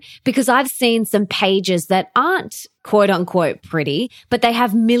 because I've seen some pages that aren't quote unquote pretty, but they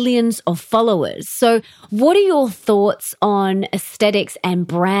have millions of followers. So what are your thoughts on aesthetics and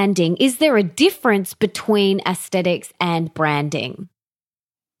branding? Is there a difference between aesthetics and branding?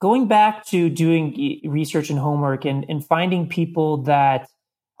 Going back to doing research and homework and finding people that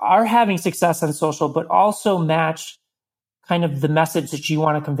are having success on social, but also match kind of the message that you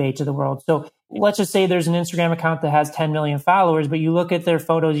want to convey to the world. So let's just say there's an Instagram account that has 10 million followers, but you look at their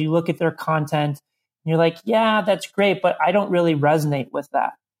photos, you look at their content, and you're like, yeah, that's great, but I don't really resonate with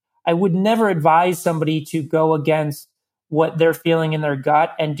that. I would never advise somebody to go against what they're feeling in their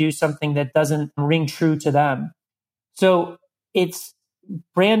gut and do something that doesn't ring true to them. So it's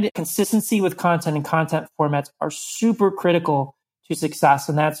brand consistency with content and content formats are super critical to success.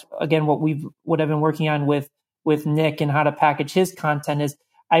 And that's, again, what I've been working on with Nick and how to package his content is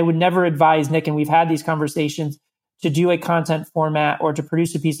I would never advise Nick, and we've had these conversations, to do a content format or to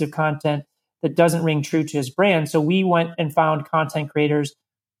produce a piece of content that doesn't ring true to his brand. So we went and found content creators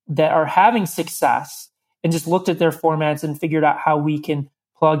that are having success and just looked at their formats and figured out how we can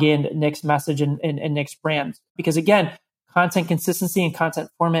plug in Nick's message and Nick's brand. Because again, content consistency and content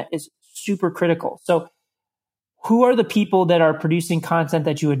format is super critical. So who are the people that are producing content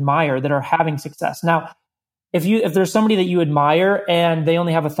that you admire that are having success? Now, if there's somebody that you admire and they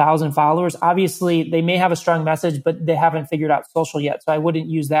only have 1,000 followers, obviously they may have a strong message, but they haven't figured out social yet. So I wouldn't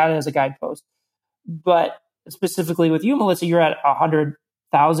use that as a guidepost. But specifically with you, Melissa, you're at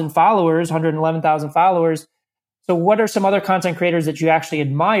 100,000 followers, 111,000 followers. So what are some other content creators that you actually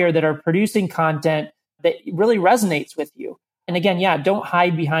admire that are producing content that really resonates with you? And again, don't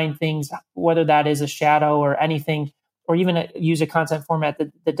hide behind things, whether that is a shadow or anything, or even use a content format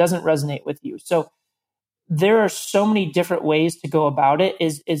that doesn't resonate with you. So there are so many different ways to go about it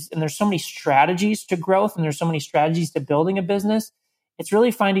and there's so many strategies to growth and there's so many strategies to building a business. It's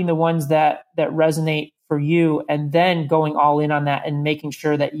really finding the ones that resonate for you and then going all in on that and making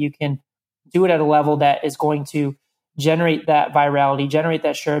sure that you can do it at a level that is going to generate that virality, generate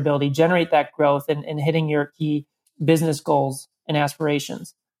that shareability, generate that growth and hitting your key business goals and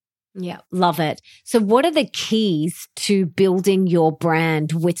aspirations. Yeah, love it. So what are the keys to building your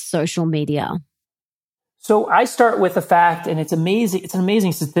brand with social media? So I start with the fact, and it's amazing. It's an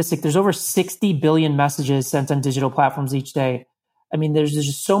amazing statistic. There's over 60 billion messages sent on digital platforms each day. I mean, there's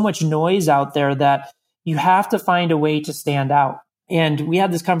just so much noise out there that you have to find a way to stand out. And we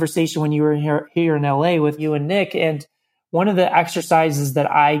had this conversation when you were here in LA with you and Nick. And one of the exercises that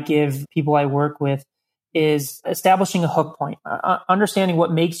I give people I work with is establishing a hook point, understanding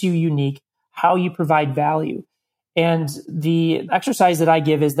what makes you unique, how you provide value. And the exercise that I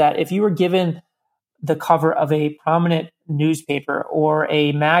give is that if you were given the cover of a prominent newspaper or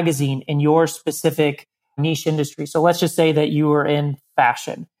a magazine in your specific niche industry. So let's just say that you were in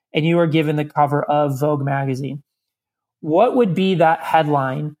fashion and you were given the cover of Vogue magazine. What would be that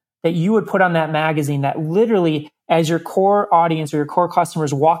headline that you would put on that magazine that literally, as your core audience or your core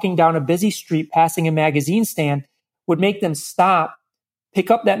customers walking down a busy street passing a magazine stand, would make them stop,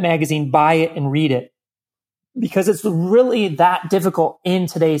 pick up that magazine, buy it, and read it? Because it's really that difficult in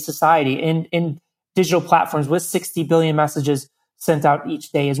today's society, in digital platforms with 60 billion messages sent out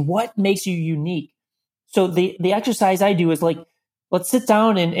each day, is what makes you unique. So the exercise I do is like, let's sit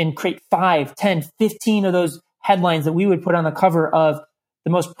down and create 5, 10, 15 of those headlines that we would put on the cover of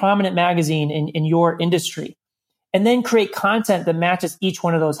the most prominent magazine in your industry. And then create content that matches each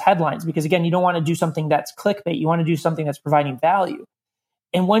one of those headlines. Because again, you don't want to do something that's clickbait. You want to do something that's providing value.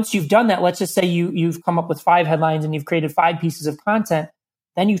 And once you've done that, let's just say you've come up with 5 headlines and you've created 5 pieces of content.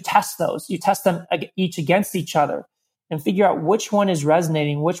 Then you test those. You test them each against each other and figure out which one is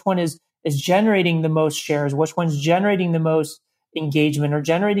resonating, which one is generating the most shares, which one's generating the most engagement or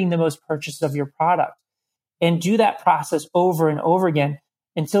generating the most purchases of your product. And do that process over and over again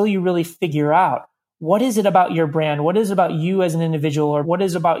until you really figure out what is it about your brand, what is it about you as an individual, or what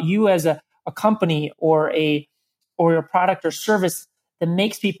is about you as a company or a product or service that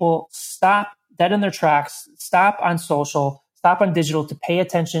makes people stop dead in their tracks, stop on social, stop on digital to pay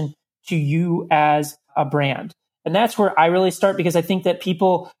attention to you as a brand. And that's where I really start, because I think that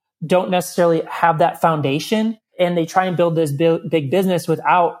people don't necessarily have that foundation and they try and build this big business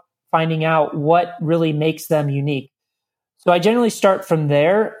without finding out what really makes them unique. So I generally start from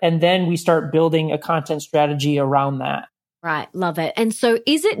there, and then we start building a content strategy around that. Right. Love it. And so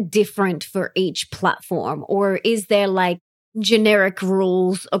is it different for each platform, or is there like generic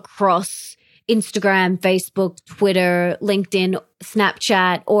rules across Instagram, Facebook, Twitter, LinkedIn,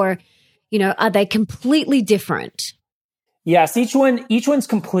 Snapchat, or, are they completely different? Yes, each one's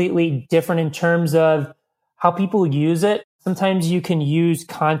completely different in terms of how people use it. Sometimes you can use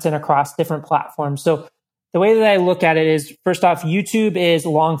content across different platforms. So the way that I look at it is, first off, YouTube is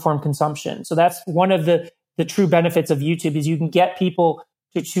long form consumption. So that's one of the true benefits of YouTube, is you can get people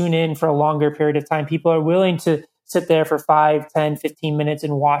to tune in for a longer period of time. People are willing to sit there for 5, 10, 15 minutes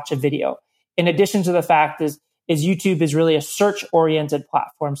and watch a video. In addition to the fact is YouTube is really a search oriented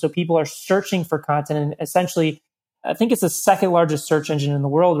platform. So people are searching for content, and essentially, I think it's the second largest search engine in the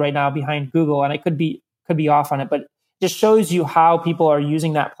world right now behind Google. And I could be off on it, but it just shows you how people are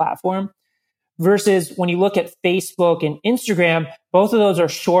using that platform. Versus when you look at Facebook and Instagram, both of those are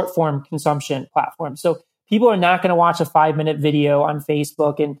short form consumption platforms. So people are not going to watch a 5-minute video on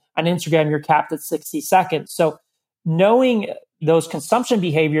Facebook, and on Instagram, you're capped at 60 seconds. So knowing those consumption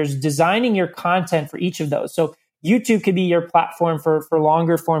behaviors, designing your content for each of those. So YouTube could be your platform for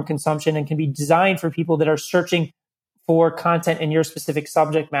longer form consumption and can be designed for people that are searching for content in your specific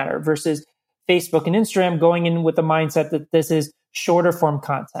subject matter, versus Facebook and Instagram going in with the mindset that this is shorter form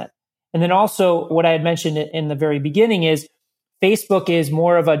content. And then also what I had mentioned in the very beginning is Facebook is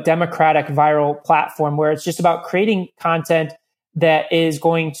more of a democratic viral platform where it's just about creating content that is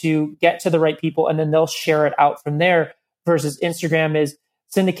going to get to the right people and then they'll share it out from there, versus Instagram is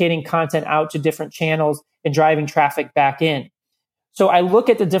syndicating content out to different channels and driving traffic back in. So I look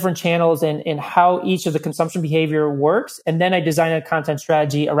at the different channels and how each of the consumption behavior works, and then I design a content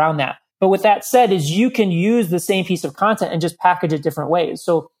strategy around that. But with that said, is you can use the same piece of content and just package it different ways.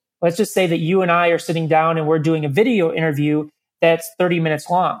 So let's just say that you and I are sitting down and we're doing a video interview that's 30 minutes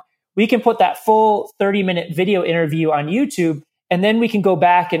long. We can put that full 30-minute video interview on YouTube, and then we can go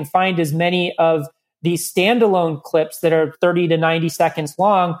back and find as many of these standalone clips that are 30 to 90 seconds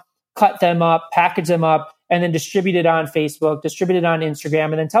long, cut them up, package them up, and then distribute it on Facebook, distribute it on Instagram,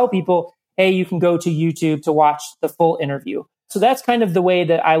 and then tell people, hey, you can go to YouTube to watch the full interview. So that's kind of the way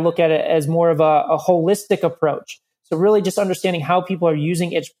that I look at it, as more of a holistic approach. So really just understanding how people are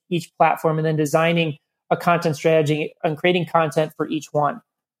using each platform and then designing a content strategy and creating content for each one.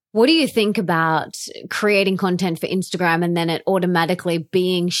 What do you think about creating content for Instagram and then it automatically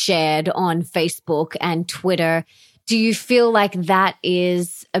being shared on Facebook and Twitter? Do you feel like that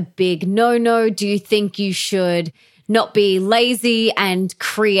is a big no-no? Do you think you should not be lazy and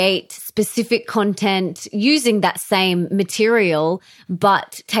create specific content using that same material,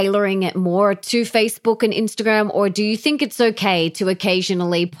 but tailoring it more to Facebook and Instagram? Or do you think it's okay to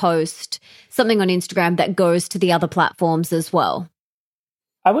occasionally post something on Instagram that goes to the other platforms as well?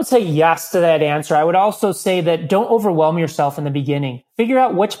 I would say yes to that answer. I would also say that don't overwhelm yourself in the beginning. Figure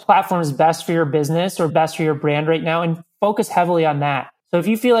out which platform is best for your business or best for your brand right now and focus heavily on that. So if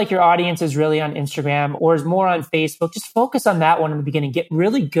you feel like your audience is really on Instagram or is more on Facebook, just focus on that one in the beginning. Get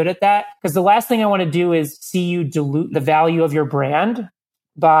really good at that, because the last thing I want to do is see you dilute the value of your brand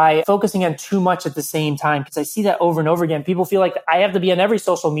by focusing on too much at the same time. Because I see that over and over again. People feel like I have to be on every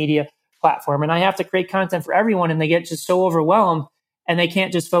social media platform and I have to create content for everyone, and they get just so overwhelmed and they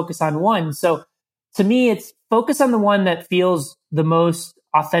can't just focus on one. So to me, it's focus on the one that feels the most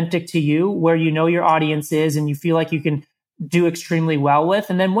authentic to you, where you know your audience is and you feel like you can do extremely well with.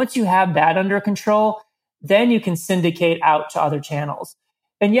 And then once you have that under control, then you can syndicate out to other channels.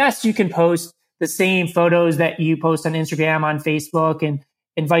 And yes, you can post the same photos that you post on Instagram, on Facebook,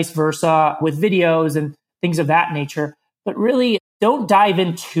 and vice versa with videos and things of that nature. But really, don't dive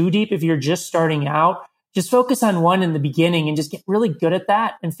in too deep if you're just starting out. Just focus on one in the beginning and just get really good at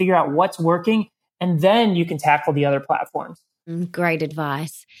that and figure out what's working. And then you can tackle the other platforms. Great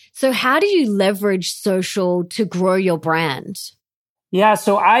advice. So how do you leverage social to grow your brand? Yeah,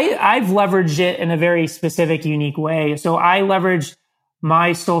 so I've leveraged it in a very specific, unique way. So I leveraged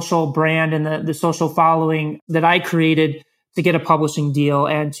my social brand and the social following that I created to get a publishing deal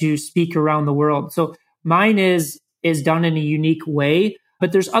and to speak around the world. So mine is done in a unique way,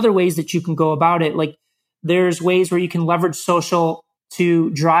 but there's other ways that you can go about it. Like there's ways where you can leverage social to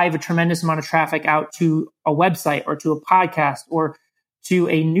drive a tremendous amount of traffic out to a website or to a podcast or to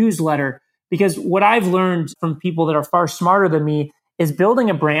a newsletter. Because what I've learned from people that are far smarter than me is building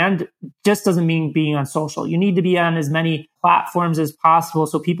a brand just doesn't mean being on social. You need to be on as many platforms as possible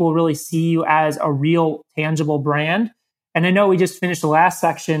so people really see you as a real tangible brand. And I know we just finished the last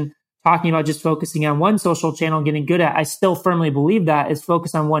section talking about just focusing on one social channel and getting good at. I still firmly believe that is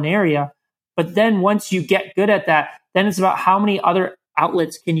focus on one area. But then once you get good at that, then it's about how many other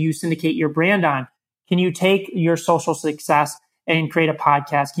outlets can you syndicate your brand on? Can you take your social success and create a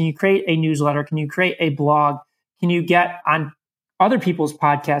podcast? Can you create a newsletter? Can you create a blog? Can you get on other people's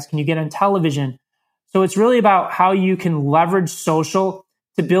podcasts? Can you get on television? So it's really about how you can leverage social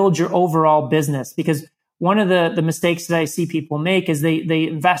to build your overall business. Because one of the mistakes that I see people make is they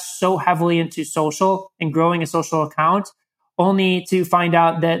invest so heavily into social and growing a social account only to find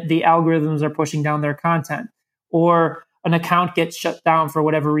out that the algorithms are pushing down their content, or an account gets shut down for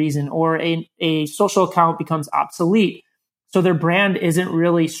whatever reason, or a social account becomes obsolete. So their brand isn't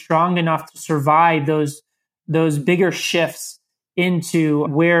really strong enough to survive those bigger shifts into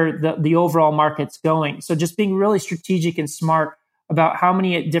where the overall market's going. So just being really strategic and smart about how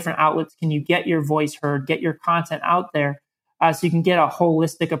many different outlets can you get your voice heard, get your content out there, so you can get a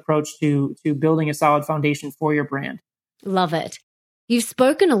holistic approach to building a solid foundation for your brand. Love it. You've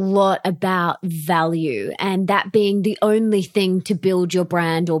spoken a lot about value and that being the only thing to build your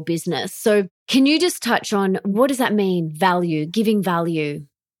brand or business. So can you just touch on what does that mean? Value, giving value.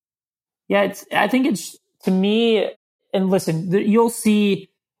 Yeah, I think it's, to me, and listen, you'll see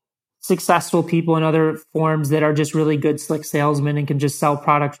successful people in other forms that are just really good, slick salesmen and can just sell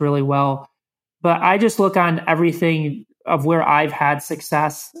products really well. But I just look on everything of where I've had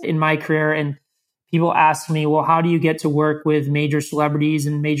success in my career, and people ask me, well, how do you get to work with major celebrities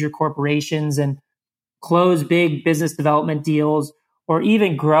and major corporations and close big business development deals or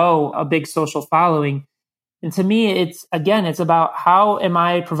even grow a big social following? And to me, it's about how am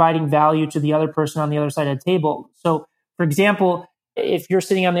I providing value to the other person on the other side of the table? So, for example, if you're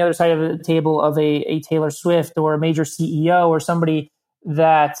sitting on the other side of the table of a Taylor Swift or a major CEO or somebody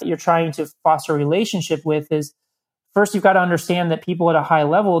that you're trying to foster a relationship with, is first you've got to understand that people at a high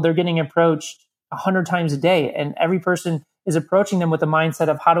level, they're getting approached 100 times a day. And every person is approaching them with a mindset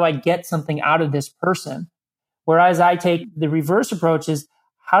of how do I get something out of this person? Whereas I take the reverse approach is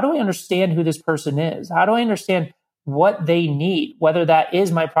how do I understand who this person is? How do I understand what they need, whether that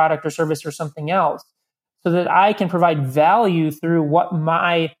is my product or service or something else, so that I can provide value through what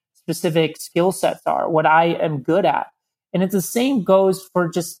my specific skill sets are, what I am good at. And it's the same goes for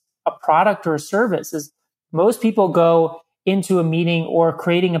just a product or a service. Is most people go into a meeting or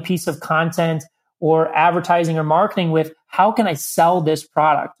creating a piece of content or advertising or marketing with how can I sell this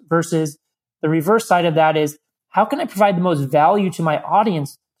product, versus the reverse side of that is how can I provide the most value to my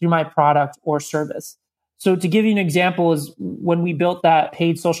audience through my product or service. So to give you an example is when we built that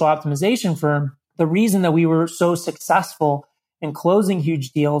paid social optimization firm, the reason that we were so successful in closing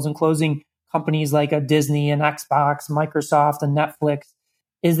huge deals and closing companies like a Disney and Xbox, Microsoft and Netflix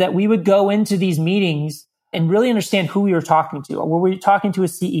is that we would go into these meetings and really understand who we were talking to. Were we talking to a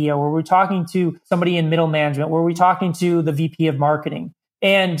CEO? Were we talking to somebody in middle management? Were we talking to the VP of marketing?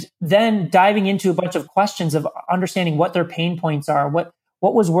 And then diving into a bunch of questions of understanding what their pain points are, what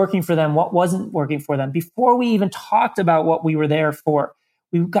was working for them, what wasn't working for them. Before we even talked about what we were there for,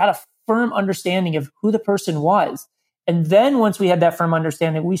 we got a firm understanding of who the person was. And then once we had that firm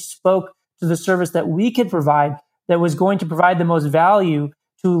understanding, we spoke to the service that we could provide that was going to provide the most value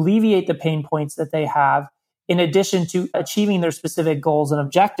to alleviate the pain points that they have, in addition to achieving their specific goals and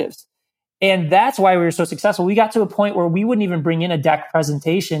objectives. And that's why we were so successful. We got to a point where we wouldn't even bring in a deck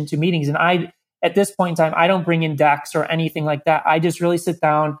presentation to meetings. And at this point in time, I don't bring in decks or anything like that. I just really sit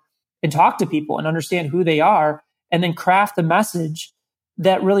down and talk to people and understand who they are and then craft a message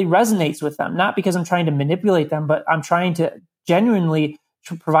that really resonates with them. Not because I'm trying to manipulate them, but I'm trying to genuinely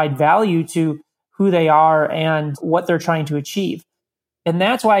provide value to who they are and what they're trying to achieve. And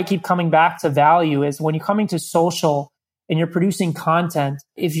that's why I keep coming back to value, is when you're coming to social and you're producing content,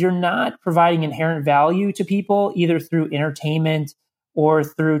 if you're not providing inherent value to people, either through entertainment or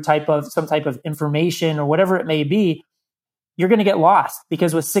through some type of information or whatever it may be, you're going to get lost,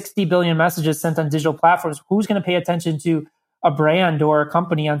 because with 60 billion messages sent on digital platforms, who's going to pay attention to a brand or a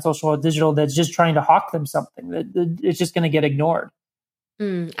company on social or digital that's just trying to hawk them something? It's just going to get ignored.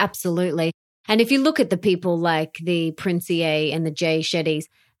 Absolutely. And if you look at the people like the Princier and the Jay Shettys,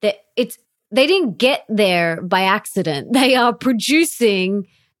 they didn't get there by accident. They are producing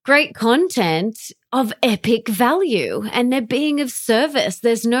great content of epic value, and they're being of service.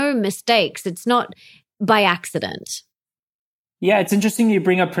 There's no mistakes. It's not by accident. Yeah, it's interesting you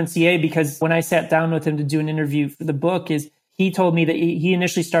bring up Princier, because when I sat down with him to do an interview for the book, he told me that he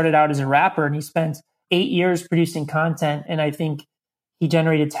initially started out as a rapper, and he spent 8 years producing content. And I think he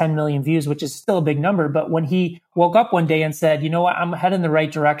generated 10 million views, which is still a big number. But when he woke up one day and said, you know what, I'm heading the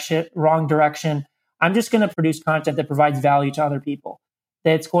right direction, wrong direction. I'm just going to produce content that provides value to other people,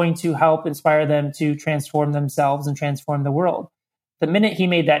 that's going to help inspire them to transform themselves and transform the world. The minute he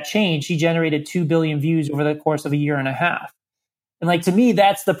made that change, he generated 2 billion views over the course of a year and a half. And to me,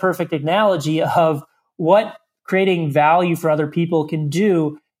 that's the perfect analogy of what creating value for other people can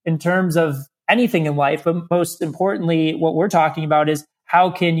do in terms of anything in life. But most importantly, what we're talking about is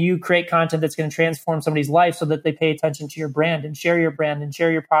how can you create content that's going to transform somebody's life so that they pay attention to your brand and share your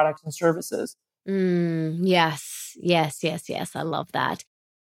products and services. Yes. I love that.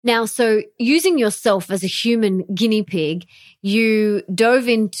 Now, so using yourself as a human guinea pig, you dove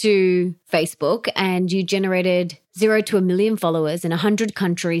into Facebook and you generated 0 to 1 million followers in 100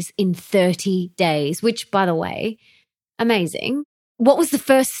 countries in 30 days, which, by the way, amazing. What was the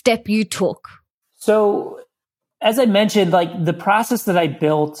first step you took? So, as I mentioned, the process that I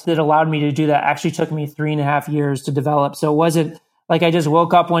built that allowed me to do that actually took me 3.5 years to develop. So it wasn't like I just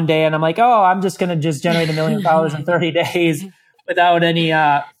woke up one day and I'm like, oh, I'm just going to just generate 1 million followers in 30 days without any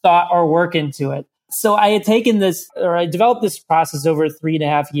thought or work into it. So I had I developed this process over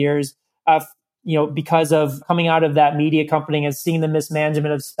 3.5 years of, because of coming out of that media company and seeing the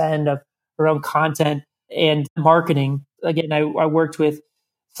mismanagement of spend of around content and marketing. Again, I worked with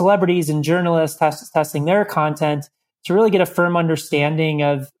celebrities and journalists testing their content to really get a firm understanding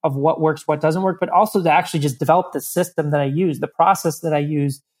of what works, what doesn't work, but also to actually just develop the system that I use, the process that I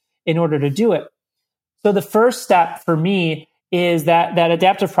use in order to do it. So the first step for me is that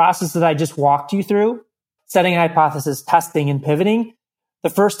adaptive process that I just walked you through, setting a hypothesis, testing, and pivoting. The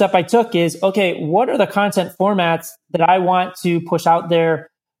first step I took is, okay, what are the content formats that I want to push out there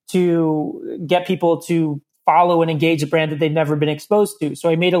to get people to follow and engage a brand that they've never been exposed to? So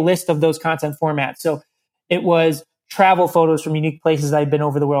I made a list of those content formats. So it was travel photos from unique places I've been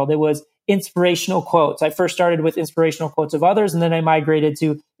over the world. It was inspirational quotes. I first started with inspirational quotes of others, and then I migrated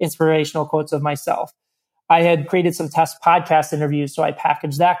to inspirational quotes of myself. I had created some test podcast interviews, so I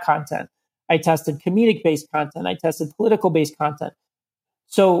packaged that content. I tested comedic-based content. I tested political-based content.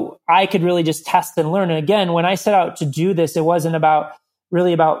 So I could really just test and learn. And again, when I set out to do this, it wasn't about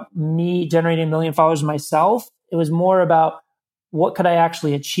me generating 1 million followers myself. It was more about what could I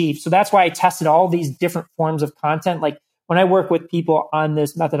actually achieve. So that's why I tested all these different forms of content. Like when I work with people on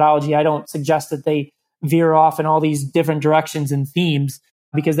this methodology, I don't suggest that they veer off in all these different directions and themes,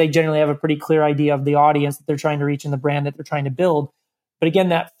 because they generally have a pretty clear idea of the audience that they're trying to reach and the brand that they're trying to build. But again,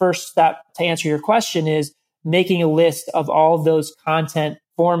 that first step to answer your question is making a list of all of those content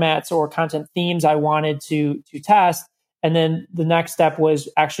formats or content themes I wanted to test. And then the next step was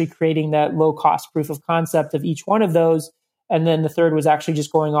actually creating that low cost proof of concept of each one of those. And then the third was actually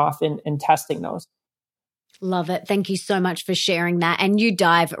just going off and testing those. Love it. Thank you so much for sharing that. And you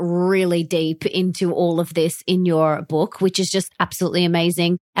dive really deep into all of this in your book, which is just absolutely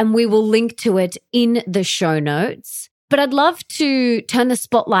amazing. And we will link to it in the show notes. But I'd love to turn the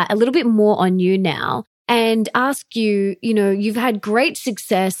spotlight a little bit more on you now and ask you, you've had great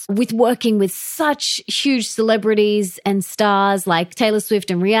success with working with such huge celebrities and stars like Taylor Swift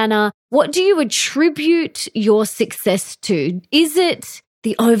and Rihanna. What do you attribute your success to? Is it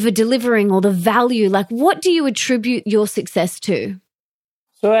the over-delivering or the value? What do you attribute your success to?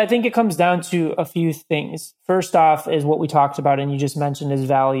 So I think it comes down to a few things. First off is what we talked about and you just mentioned is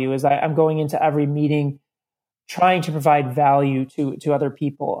value. I'm going into every meeting trying to provide value to other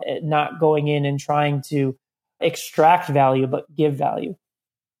people, not going in and trying to extract value, but give value.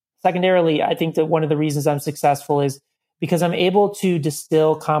 Secondarily, I think that one of the reasons I'm successful is because I'm able to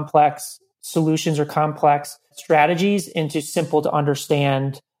distill complex solutions or complex strategies into simple to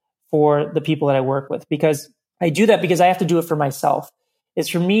understand for the people that I work with. Because I do that because I have to do it for myself. It's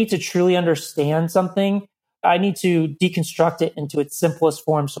for me to truly understand something. I need to deconstruct it into its simplest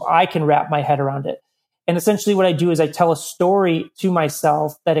form so I can wrap my head around it. And essentially what I do is I tell a story to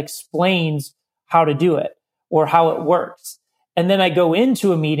myself that explains how to do it or how it works. And then I go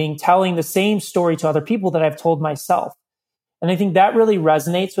into a meeting telling the same story to other people that I've told myself. And I think that really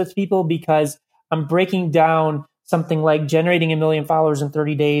resonates with people because I'm breaking down something like generating 1 million followers in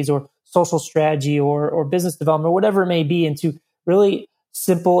 30 days or social strategy or business development or whatever it may be into really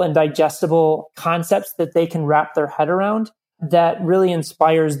simple and digestible concepts that they can wrap their head around that really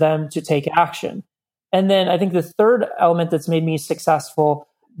inspires them to take action. And then I think the third element that's made me successful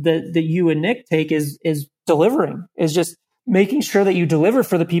that you and Nick take is delivering, is just making sure that you deliver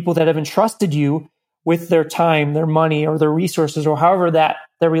for the people that have entrusted you with their time, their money, or their resources, or however that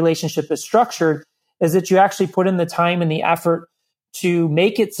their relationship is structured, is that you actually put in the time and the effort to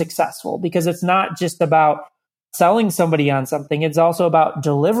make it successful. Because it's not just about selling somebody on something, it's also about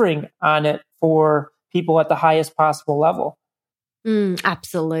delivering on it for people at the highest possible level.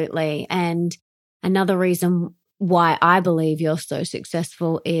 Absolutely. And another reason why I believe you're so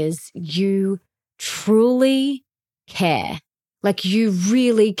successful is you truly care. Like you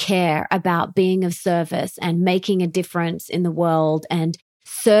really care about being of service and making a difference in the world and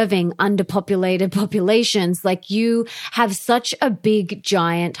serving underpopulated populations. Like you have such a big,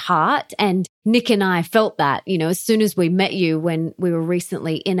 giant heart. And Nick and I felt that, as soon as we met you when we were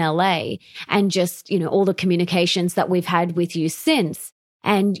recently in LA and just, all the communications that we've had with you since.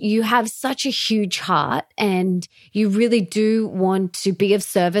 And you have such a huge heart and you really do want to be of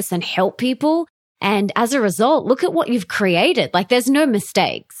service and help people. And as a result, look at what you've created. Like there's no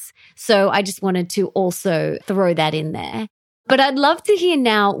mistakes. So I just wanted to also throw that in there. But I'd love to hear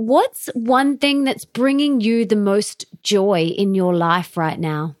now, what's one thing that's bringing you the most joy in your life right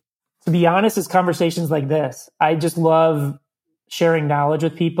now? To be honest, it's conversations like this. I just love sharing knowledge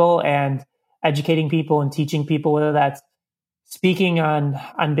with people and educating people and teaching people, whether that's speaking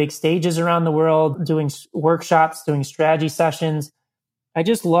on big stages around the world, doing workshops, doing strategy sessions. I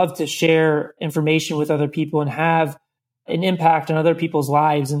just love to share information with other people and have an impact on other people's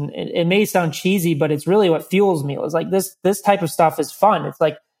lives. And it may sound cheesy, but it's really what fuels me. It's like this type of stuff is fun. It's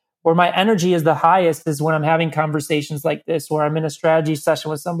like where my energy is the highest is when I'm having conversations like this, where I'm in a strategy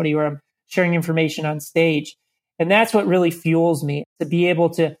session with somebody, where I'm sharing information on stage. And that's what really fuels me, to be able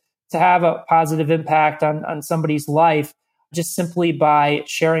to have a positive impact on somebody's life just simply by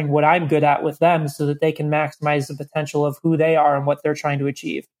sharing what I'm good at with them so that they can maximize the potential of who they are and what they're trying to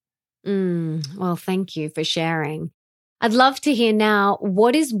achieve. Well, thank you for sharing. I'd love to hear now,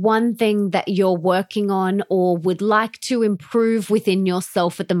 what is one thing that you're working on or would like to improve within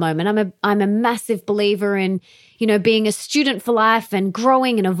yourself at the moment? I'm a massive believer in, being a student for life and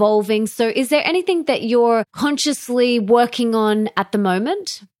growing and evolving. So is there anything that you're consciously working on at the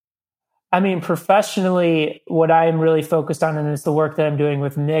moment? I mean, professionally, what I'm really focused on, and it's the work that I'm doing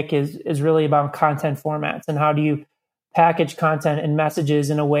with Nick, is really about content formats and how do you package content and messages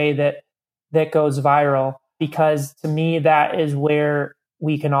in a way that goes viral. Because to me, that is where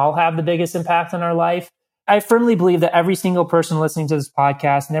we can all have the biggest impact on our life. I firmly believe that every single person listening to this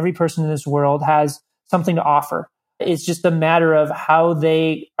podcast and every person in this world has something to offer. It's just a matter of how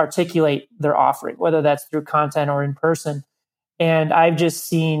they articulate their offering, whether that's through content or in person. And I've just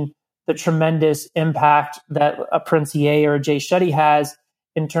seen the tremendous impact that a Prince EA or a Jay Shetty has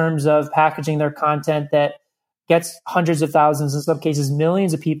in terms of packaging their content that gets hundreds of thousands, in some cases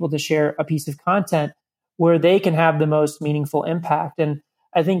millions of people to share a piece of content where they can have the most meaningful impact. And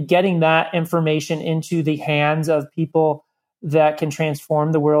I think getting that information into the hands of people that can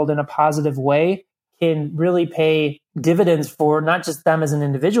transform the world in a positive way can really pay dividends for not just them as an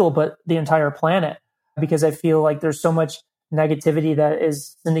individual, but the entire planet. Because I feel like there's so much negativity that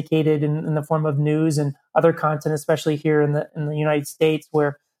is syndicated in the form of news and other content, especially here in the United States,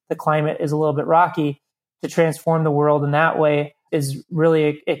 where the climate is a little bit rocky. To transform the world in that way is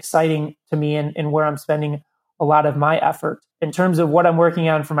really exciting to me and where I'm spending a lot of my effort. In terms of what I'm working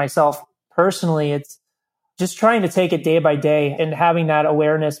on for myself personally, it's just trying to take it day by day and having that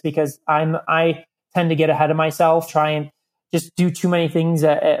awareness, because I tend to get ahead of myself, try and just do too many things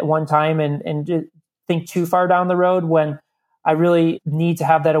at one time and just think too far down the road, when I really need to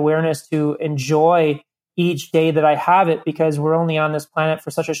have that awareness to enjoy each day that I have it, because we're only on this planet for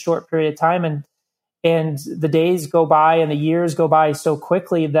such a short period of time. And the days go by and the years go by so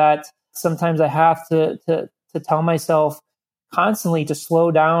quickly that sometimes I have to tell myself constantly to slow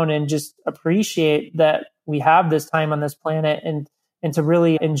down and just appreciate that we have this time on this planet and to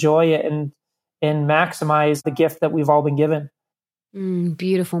really enjoy it and maximize the gift that we've all been given.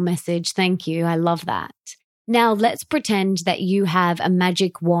 Beautiful message. Thank you. I love that. Now, let's pretend that you have a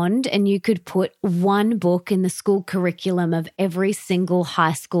magic wand and you could put one book in the school curriculum of every single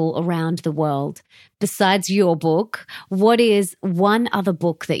high school around the world. Besides your book, what is one other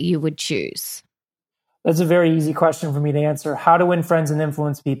book that you would choose? That's a very easy question for me to answer. How to Win Friends and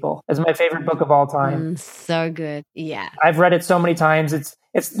Influence People is my favorite book of all time. So good. Yeah. I've read it so many times. It's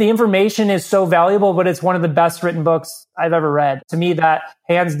the information is so valuable, but it's one of the best written books I've ever read. To me, that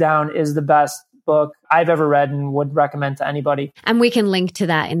hands down is the best book I've ever read and would recommend to anybody. And we can link to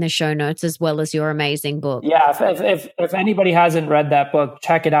that in the show notes as well as your amazing book. Yeah, if anybody hasn't read that book,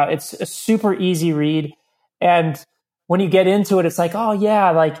 check it out. It's a super easy read. And when you get into it, it's like, oh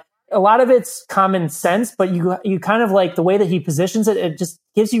yeah, like a lot of it's common sense, but you kind of like the way that he positions it, it just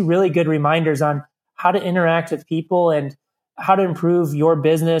gives you really good reminders on how to interact with people and how to improve your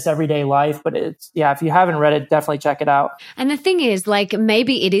business, everyday life. But it's, yeah, if you haven't read it, definitely check it out. And the thing is, like,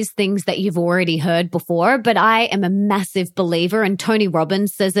 maybe it is things that you've already heard before, but I am a massive believer, and Tony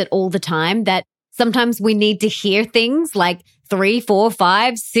Robbins says it all the time, that sometimes we need to hear things like 3, 4,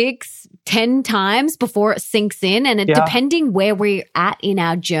 5, 6, 10 times before it sinks in. And depending where we're at in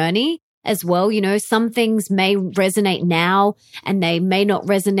our journey as well, you know, some things may resonate now and they may not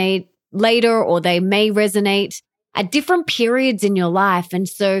resonate later, or they may resonate at different periods in your life. And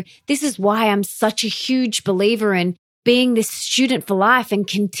so this is why I'm such a huge believer in being this student for life and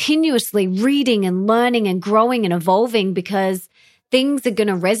continuously reading and learning and growing and evolving, because things are going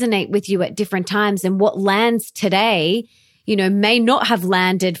to resonate with you at different times. And what lands today, you know, may not have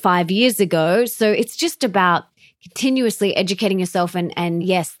landed 5 years ago. So it's just about continuously educating yourself. And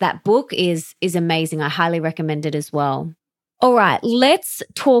yes, that book is amazing. I highly recommend it as well. All right, let's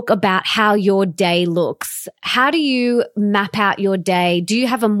talk about how your day looks. How do you map out your day? Do you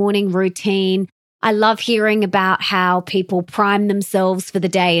have a morning routine? I love hearing about how people prime themselves for the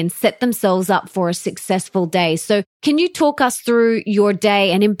day and set themselves up for a successful day. So can you talk us through your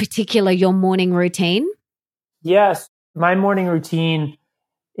day and in particular your morning routine? Yes. My morning routine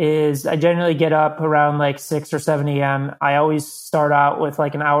is I generally get up around like 6 or 7 a.m. I always start out with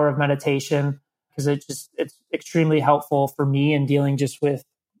like an hour of meditation because it's extremely helpful for me in dealing just with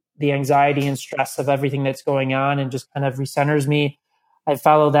the anxiety and stress of everything that's going on, and just kind of recenters me. I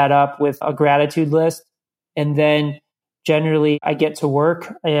follow that up with a gratitude list. And then generally I get to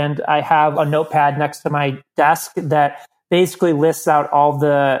work and I have a notepad next to my desk that basically lists out all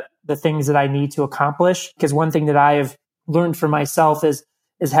the things that I need to accomplish. Because one thing that I have learned for myself is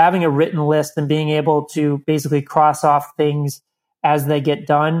having a written list and being able to basically cross off things as they get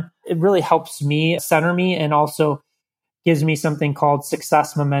done. It really helps me center me, and also gives me something called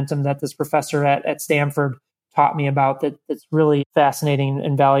success momentum that this professor at Stanford taught me about that's really fascinating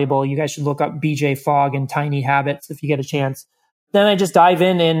and valuable. You guys should look up BJ Fogg and Tiny Habits if you get a chance. Then I just dive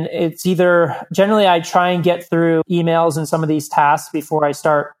in, and it's either generally I try and get through emails and some of these tasks before I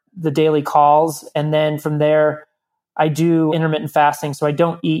start the daily calls. And then from there, I do intermittent fasting. So I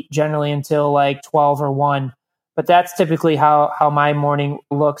don't eat generally until like 12 or 1. But that's typically how my morning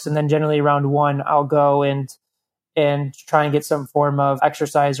looks. And then generally around 1, I'll go and try and get some form of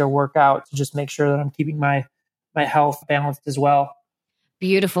exercise or workout to just make sure that I'm keeping my health balanced as well.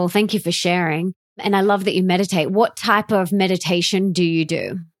 Beautiful. Thank you for sharing. And I love that you meditate. What type of meditation do you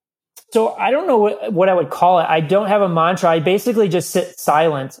do? So I don't know what I would call it. I don't have a mantra. I basically just sit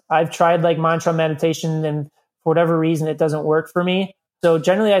silent. I've tried like mantra meditation, and for whatever reason, it doesn't work for me. So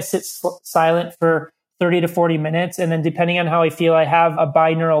generally I sit silent for 30 to 40 minutes. And then depending on how I feel, I have a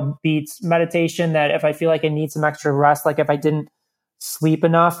binaural beats meditation that if I feel like I need some extra rest, like if I didn't sleep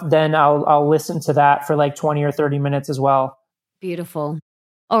enough, then I'll listen to that for like 20 or 30 minutes as well. Beautiful.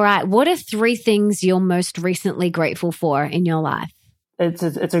 All right. What are 3 things you're most recently grateful for in your life? It's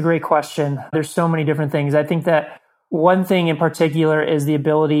a great question. There's so many different things. I think that one thing in particular is the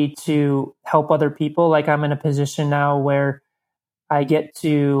ability to help other people. Like I'm in a position now where I get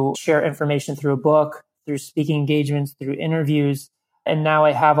to share information through a book, through speaking engagements, through interviews. And now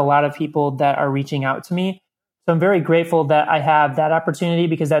I have a lot of people that are reaching out to me. So I'm very grateful that I have that opportunity,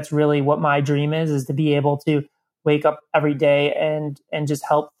 because that's really what my dream is to be able to wake up every day and just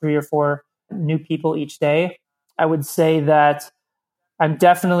help 3 or 4 new people each day. I would say that I'm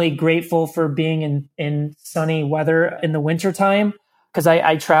definitely grateful for being in sunny weather in the wintertime, because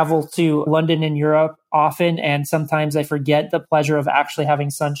I travel to London and Europe often, and sometimes I forget the pleasure of actually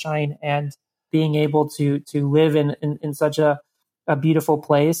having sunshine and being able to live in such a beautiful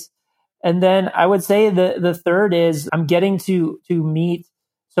place. And then I would say the third is I'm getting to meet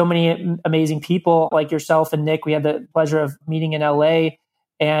so many amazing people like yourself and Nick. We had the pleasure of meeting in LA.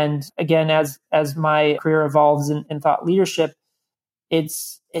 And again, as my career evolves in thought leadership,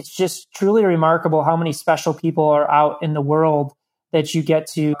 it's just truly remarkable how many special people are out in the world that you get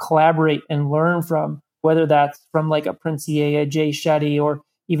to collaborate and learn from, whether that's from like a Prince EA, a Jay Shetty, or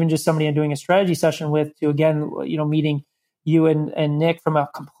even just somebody I'm doing a strategy session with, to again, meeting you and Nick from a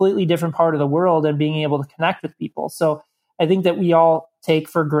completely different part of the world and being able to connect with people. So I think that we all take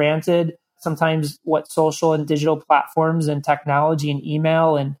for granted sometimes what social and digital platforms and technology and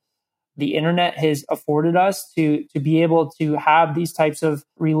email and the internet has afforded us to be able to have these types of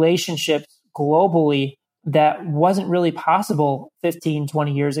relationships globally that wasn't really possible 15,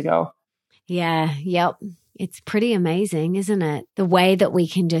 20 years ago. Yeah, yep. It's pretty amazing, isn't it? The way that we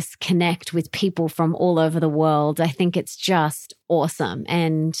can just connect with people from all over the world. I think it's just awesome.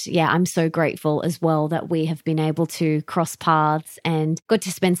 And yeah, I'm so grateful as well that we have been able to cross paths and got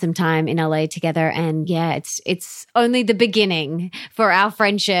to spend some time in LA together. And yeah, it's only the beginning for our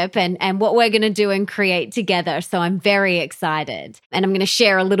friendship and what we're going to do and create together. So I'm very excited. And I'm going to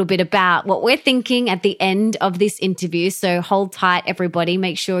share a little bit about what we're thinking at the end of this interview. So hold tight, everybody.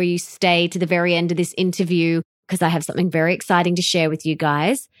 Make sure you stay to the very end of this interview, because I have something very exciting to share with you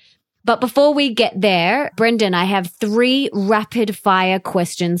guys. But before we get there, Brendan, I have 3 rapid fire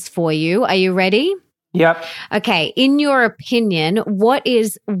questions for you. Are you ready? Yep. Okay. In your opinion, what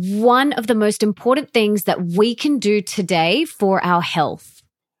is one of the most important things that we can do today for our health?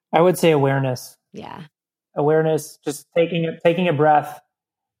 I would say awareness. Yeah. Awareness, just taking a breath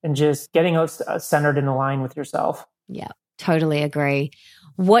and just getting centered and aligned with yourself. Yeah, totally agree.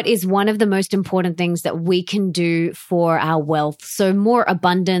 What is one of the most important things that we can do for our wealth? So more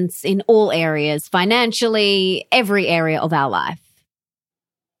abundance in all areas, financially, every area of our life.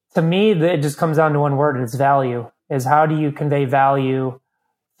 To me, it just comes down to one word. It's value. Is how do you convey value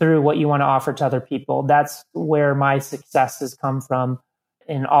through what you want to offer to other people? That's where my success has come from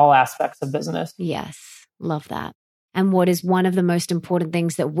in all aspects of business. Yes, love that. And what is one of the most important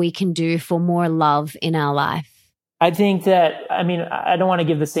things that we can do for more love in our life? I think that, I don't want to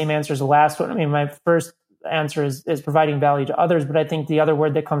give the same answer as the last one. My first answer is providing value to others, but I think the other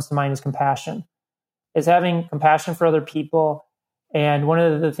word that comes to mind is compassion, is having compassion for other people. And one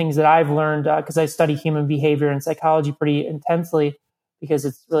of the things that I've learned, because I study human behavior and psychology pretty intensely, because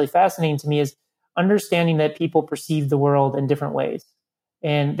it's really fascinating to me, is understanding that people perceive the world in different ways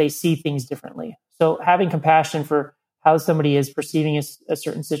and they see things differently. So having compassion for how somebody is perceiving a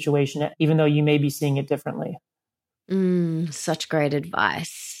certain situation, even though you may be seeing it differently. Such great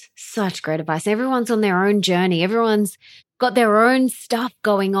advice. Such great advice. Everyone's on their own journey. Everyone's got their own stuff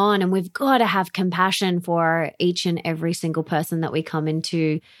going on, and we've got to have compassion for each and every single person that we come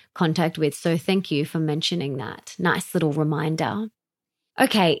into contact with. So thank you for mentioning that. Nice little reminder.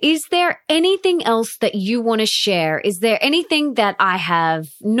 Okay. Is there anything else that you want to share? Is there anything that I have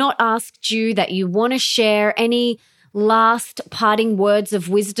not asked you that you want to share? Any last parting words of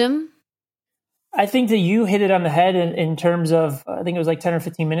wisdom? I think that you hit it on the head in terms of, I think it was like 10 or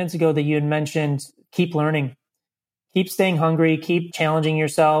 15 minutes ago that you had mentioned, keep learning, keep staying hungry, keep challenging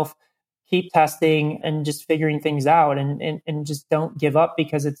yourself, keep testing and just figuring things out and just don't give up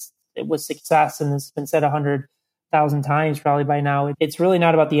because it was success. And it's been said 100,000 times probably by now. It's really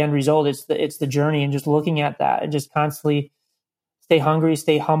not about the end result. It's the journey and just looking at that and just constantly stay hungry,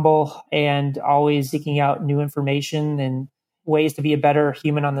 stay humble, and always seeking out new information and ways to be a better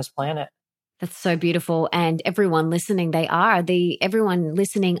human on this planet. That's so beautiful. And everyone listening, everyone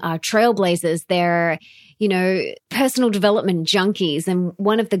listening are trailblazers. They're, personal development junkies. And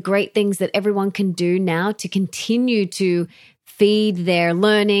one of the great things that everyone can do now to continue to feed their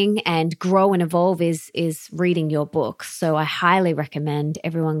learning and grow and evolve is reading your book. So I highly recommend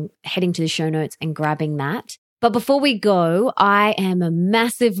everyone heading to the show notes and grabbing that. But before we go, I am a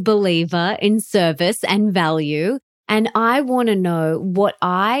massive believer in service and value. And I want to know what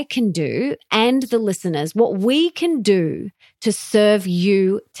I can do and the listeners, what we can do to serve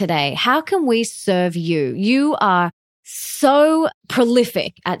you today. How can we serve you? You are so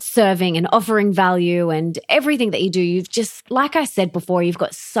prolific at serving and offering value and everything that you do. You've just, like I said before, you've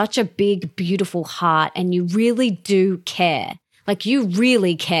got such a big, beautiful heart and you really do care. Like you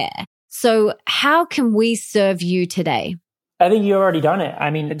really care. So how can we serve you today? I think you've already done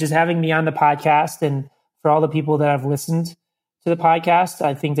it. Just having me on the podcast and for all the people that have listened to the podcast,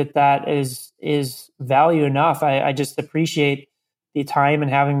 I think that is value enough. I just appreciate the time and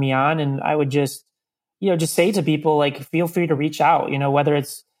having me on. And I would just say to people, like, feel free to reach out, whether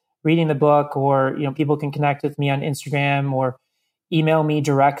it's reading the book or, people can connect with me on Instagram or email me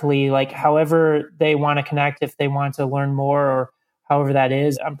directly, like however they want to connect, if they want to learn more or however that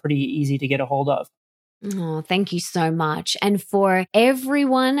is, I'm pretty easy to get a hold of. Oh, thank you so much. And for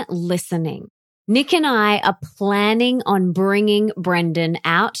everyone listening, Nick and I are planning on bringing Brendan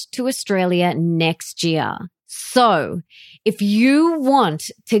out to Australia next year. So if you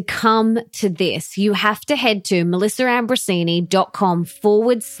want to come to this, you have to head to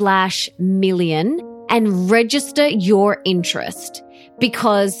melissaambrosini.com/million and register your interest,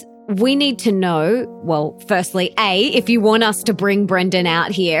 because we need to know, well, firstly, A, if you want us to bring Brendan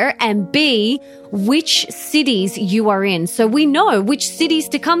out here, and B, which cities you are in. So we know which cities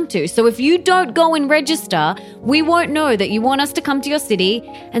to come to. So if you don't go and register, we won't know that you want us to come to your city,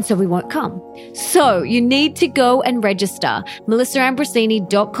 and so we won't come. So you need to go and register,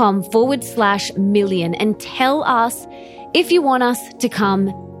 melissaambrosini.com/million, and tell us if you want us to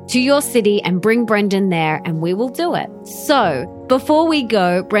come to your city and bring Brendan there, and we will do it. So before we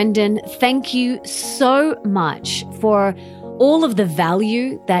go, Brendan, thank you so much for all of the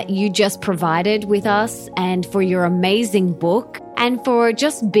value that you just provided with us, and for your amazing book, and for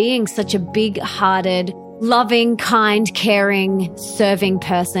just being such a big-hearted, loving, kind, caring, serving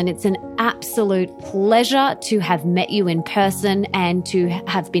person. It's an absolute pleasure to have met you in person and to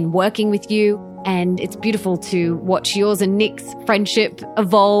have been working with you. And it's beautiful to watch yours and Nick's friendship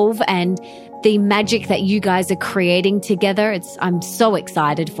evolve and the magic that you guys are creating together. I'm so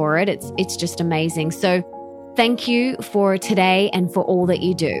excited for it. It's just amazing. So thank you for today and for all that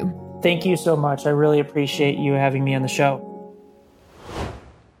you do. Thank you so much. I really appreciate you having me on the show.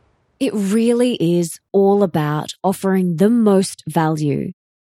 It really is all about offering the most value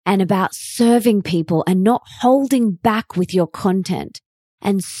and about serving people and not holding back with your content,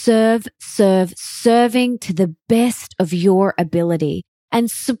 and serving to the best of your ability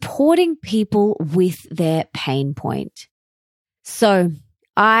and supporting people with their pain point. So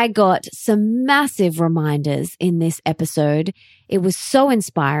I got some massive reminders in this episode. It was so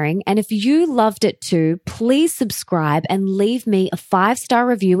inspiring. And if you loved it too, please subscribe and leave me a 5-star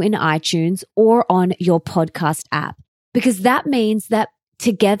review in iTunes or on your podcast app, because that means that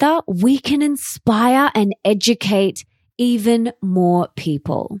together we can inspire and educate even more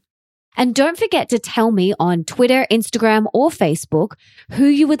people. And don't forget to tell me on Twitter, Instagram, or Facebook who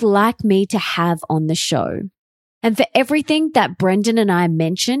you would like me to have on the show. And for everything that Brendan and I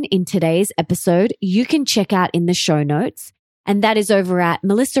mention in today's episode, you can check out in the show notes. And that is over at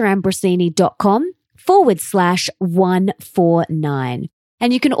melissaambrosini.com/149.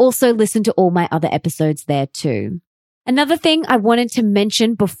 And you can also listen to all my other episodes there too. Another thing I wanted to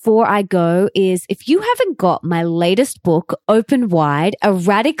mention before I go is, if you haven't got my latest book, Open Wide, A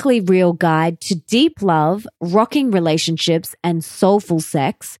Radically Real Guide to Deep Love, Rocking Relationships, and Soulful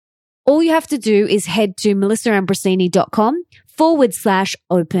Sex, all you have to do is head to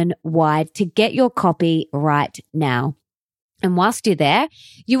melissaambrosini.com/open wide to get your copy right now. And whilst you're there,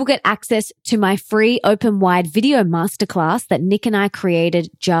 you will get access to my free Open Wide video masterclass that Nick and I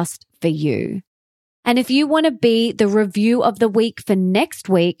created just for you. And if you want to be the review of the week for next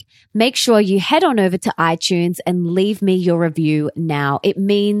week, make sure you head on over to iTunes and leave me your review now. It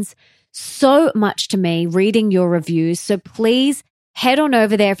means so much to me reading your reviews. So please head on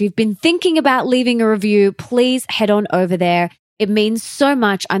over there. If you've been thinking about leaving a review, please head on over there. It means so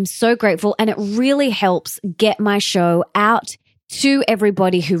much. I'm so grateful. And it really helps get my show out to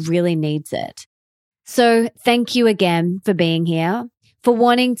everybody who really needs it. So thank you again for being here, for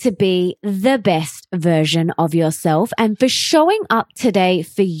wanting to be the best version of yourself, and for showing up today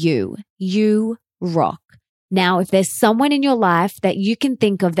for you. You rock. Now, if there's someone in your life that you can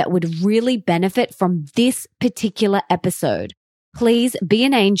think of that would really benefit from this particular episode, please be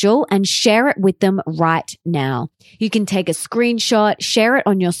an angel and share it with them right now. You can take a screenshot, share it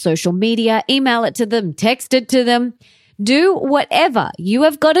on your social media, email it to them, text it to them. Do whatever you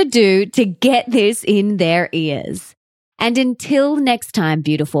have got to do to get this in their ears. And until next time,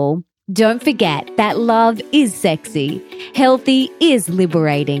 beautiful, don't forget that love is sexy, healthy is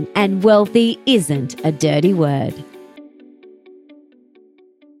liberating, and wealthy isn't a dirty word.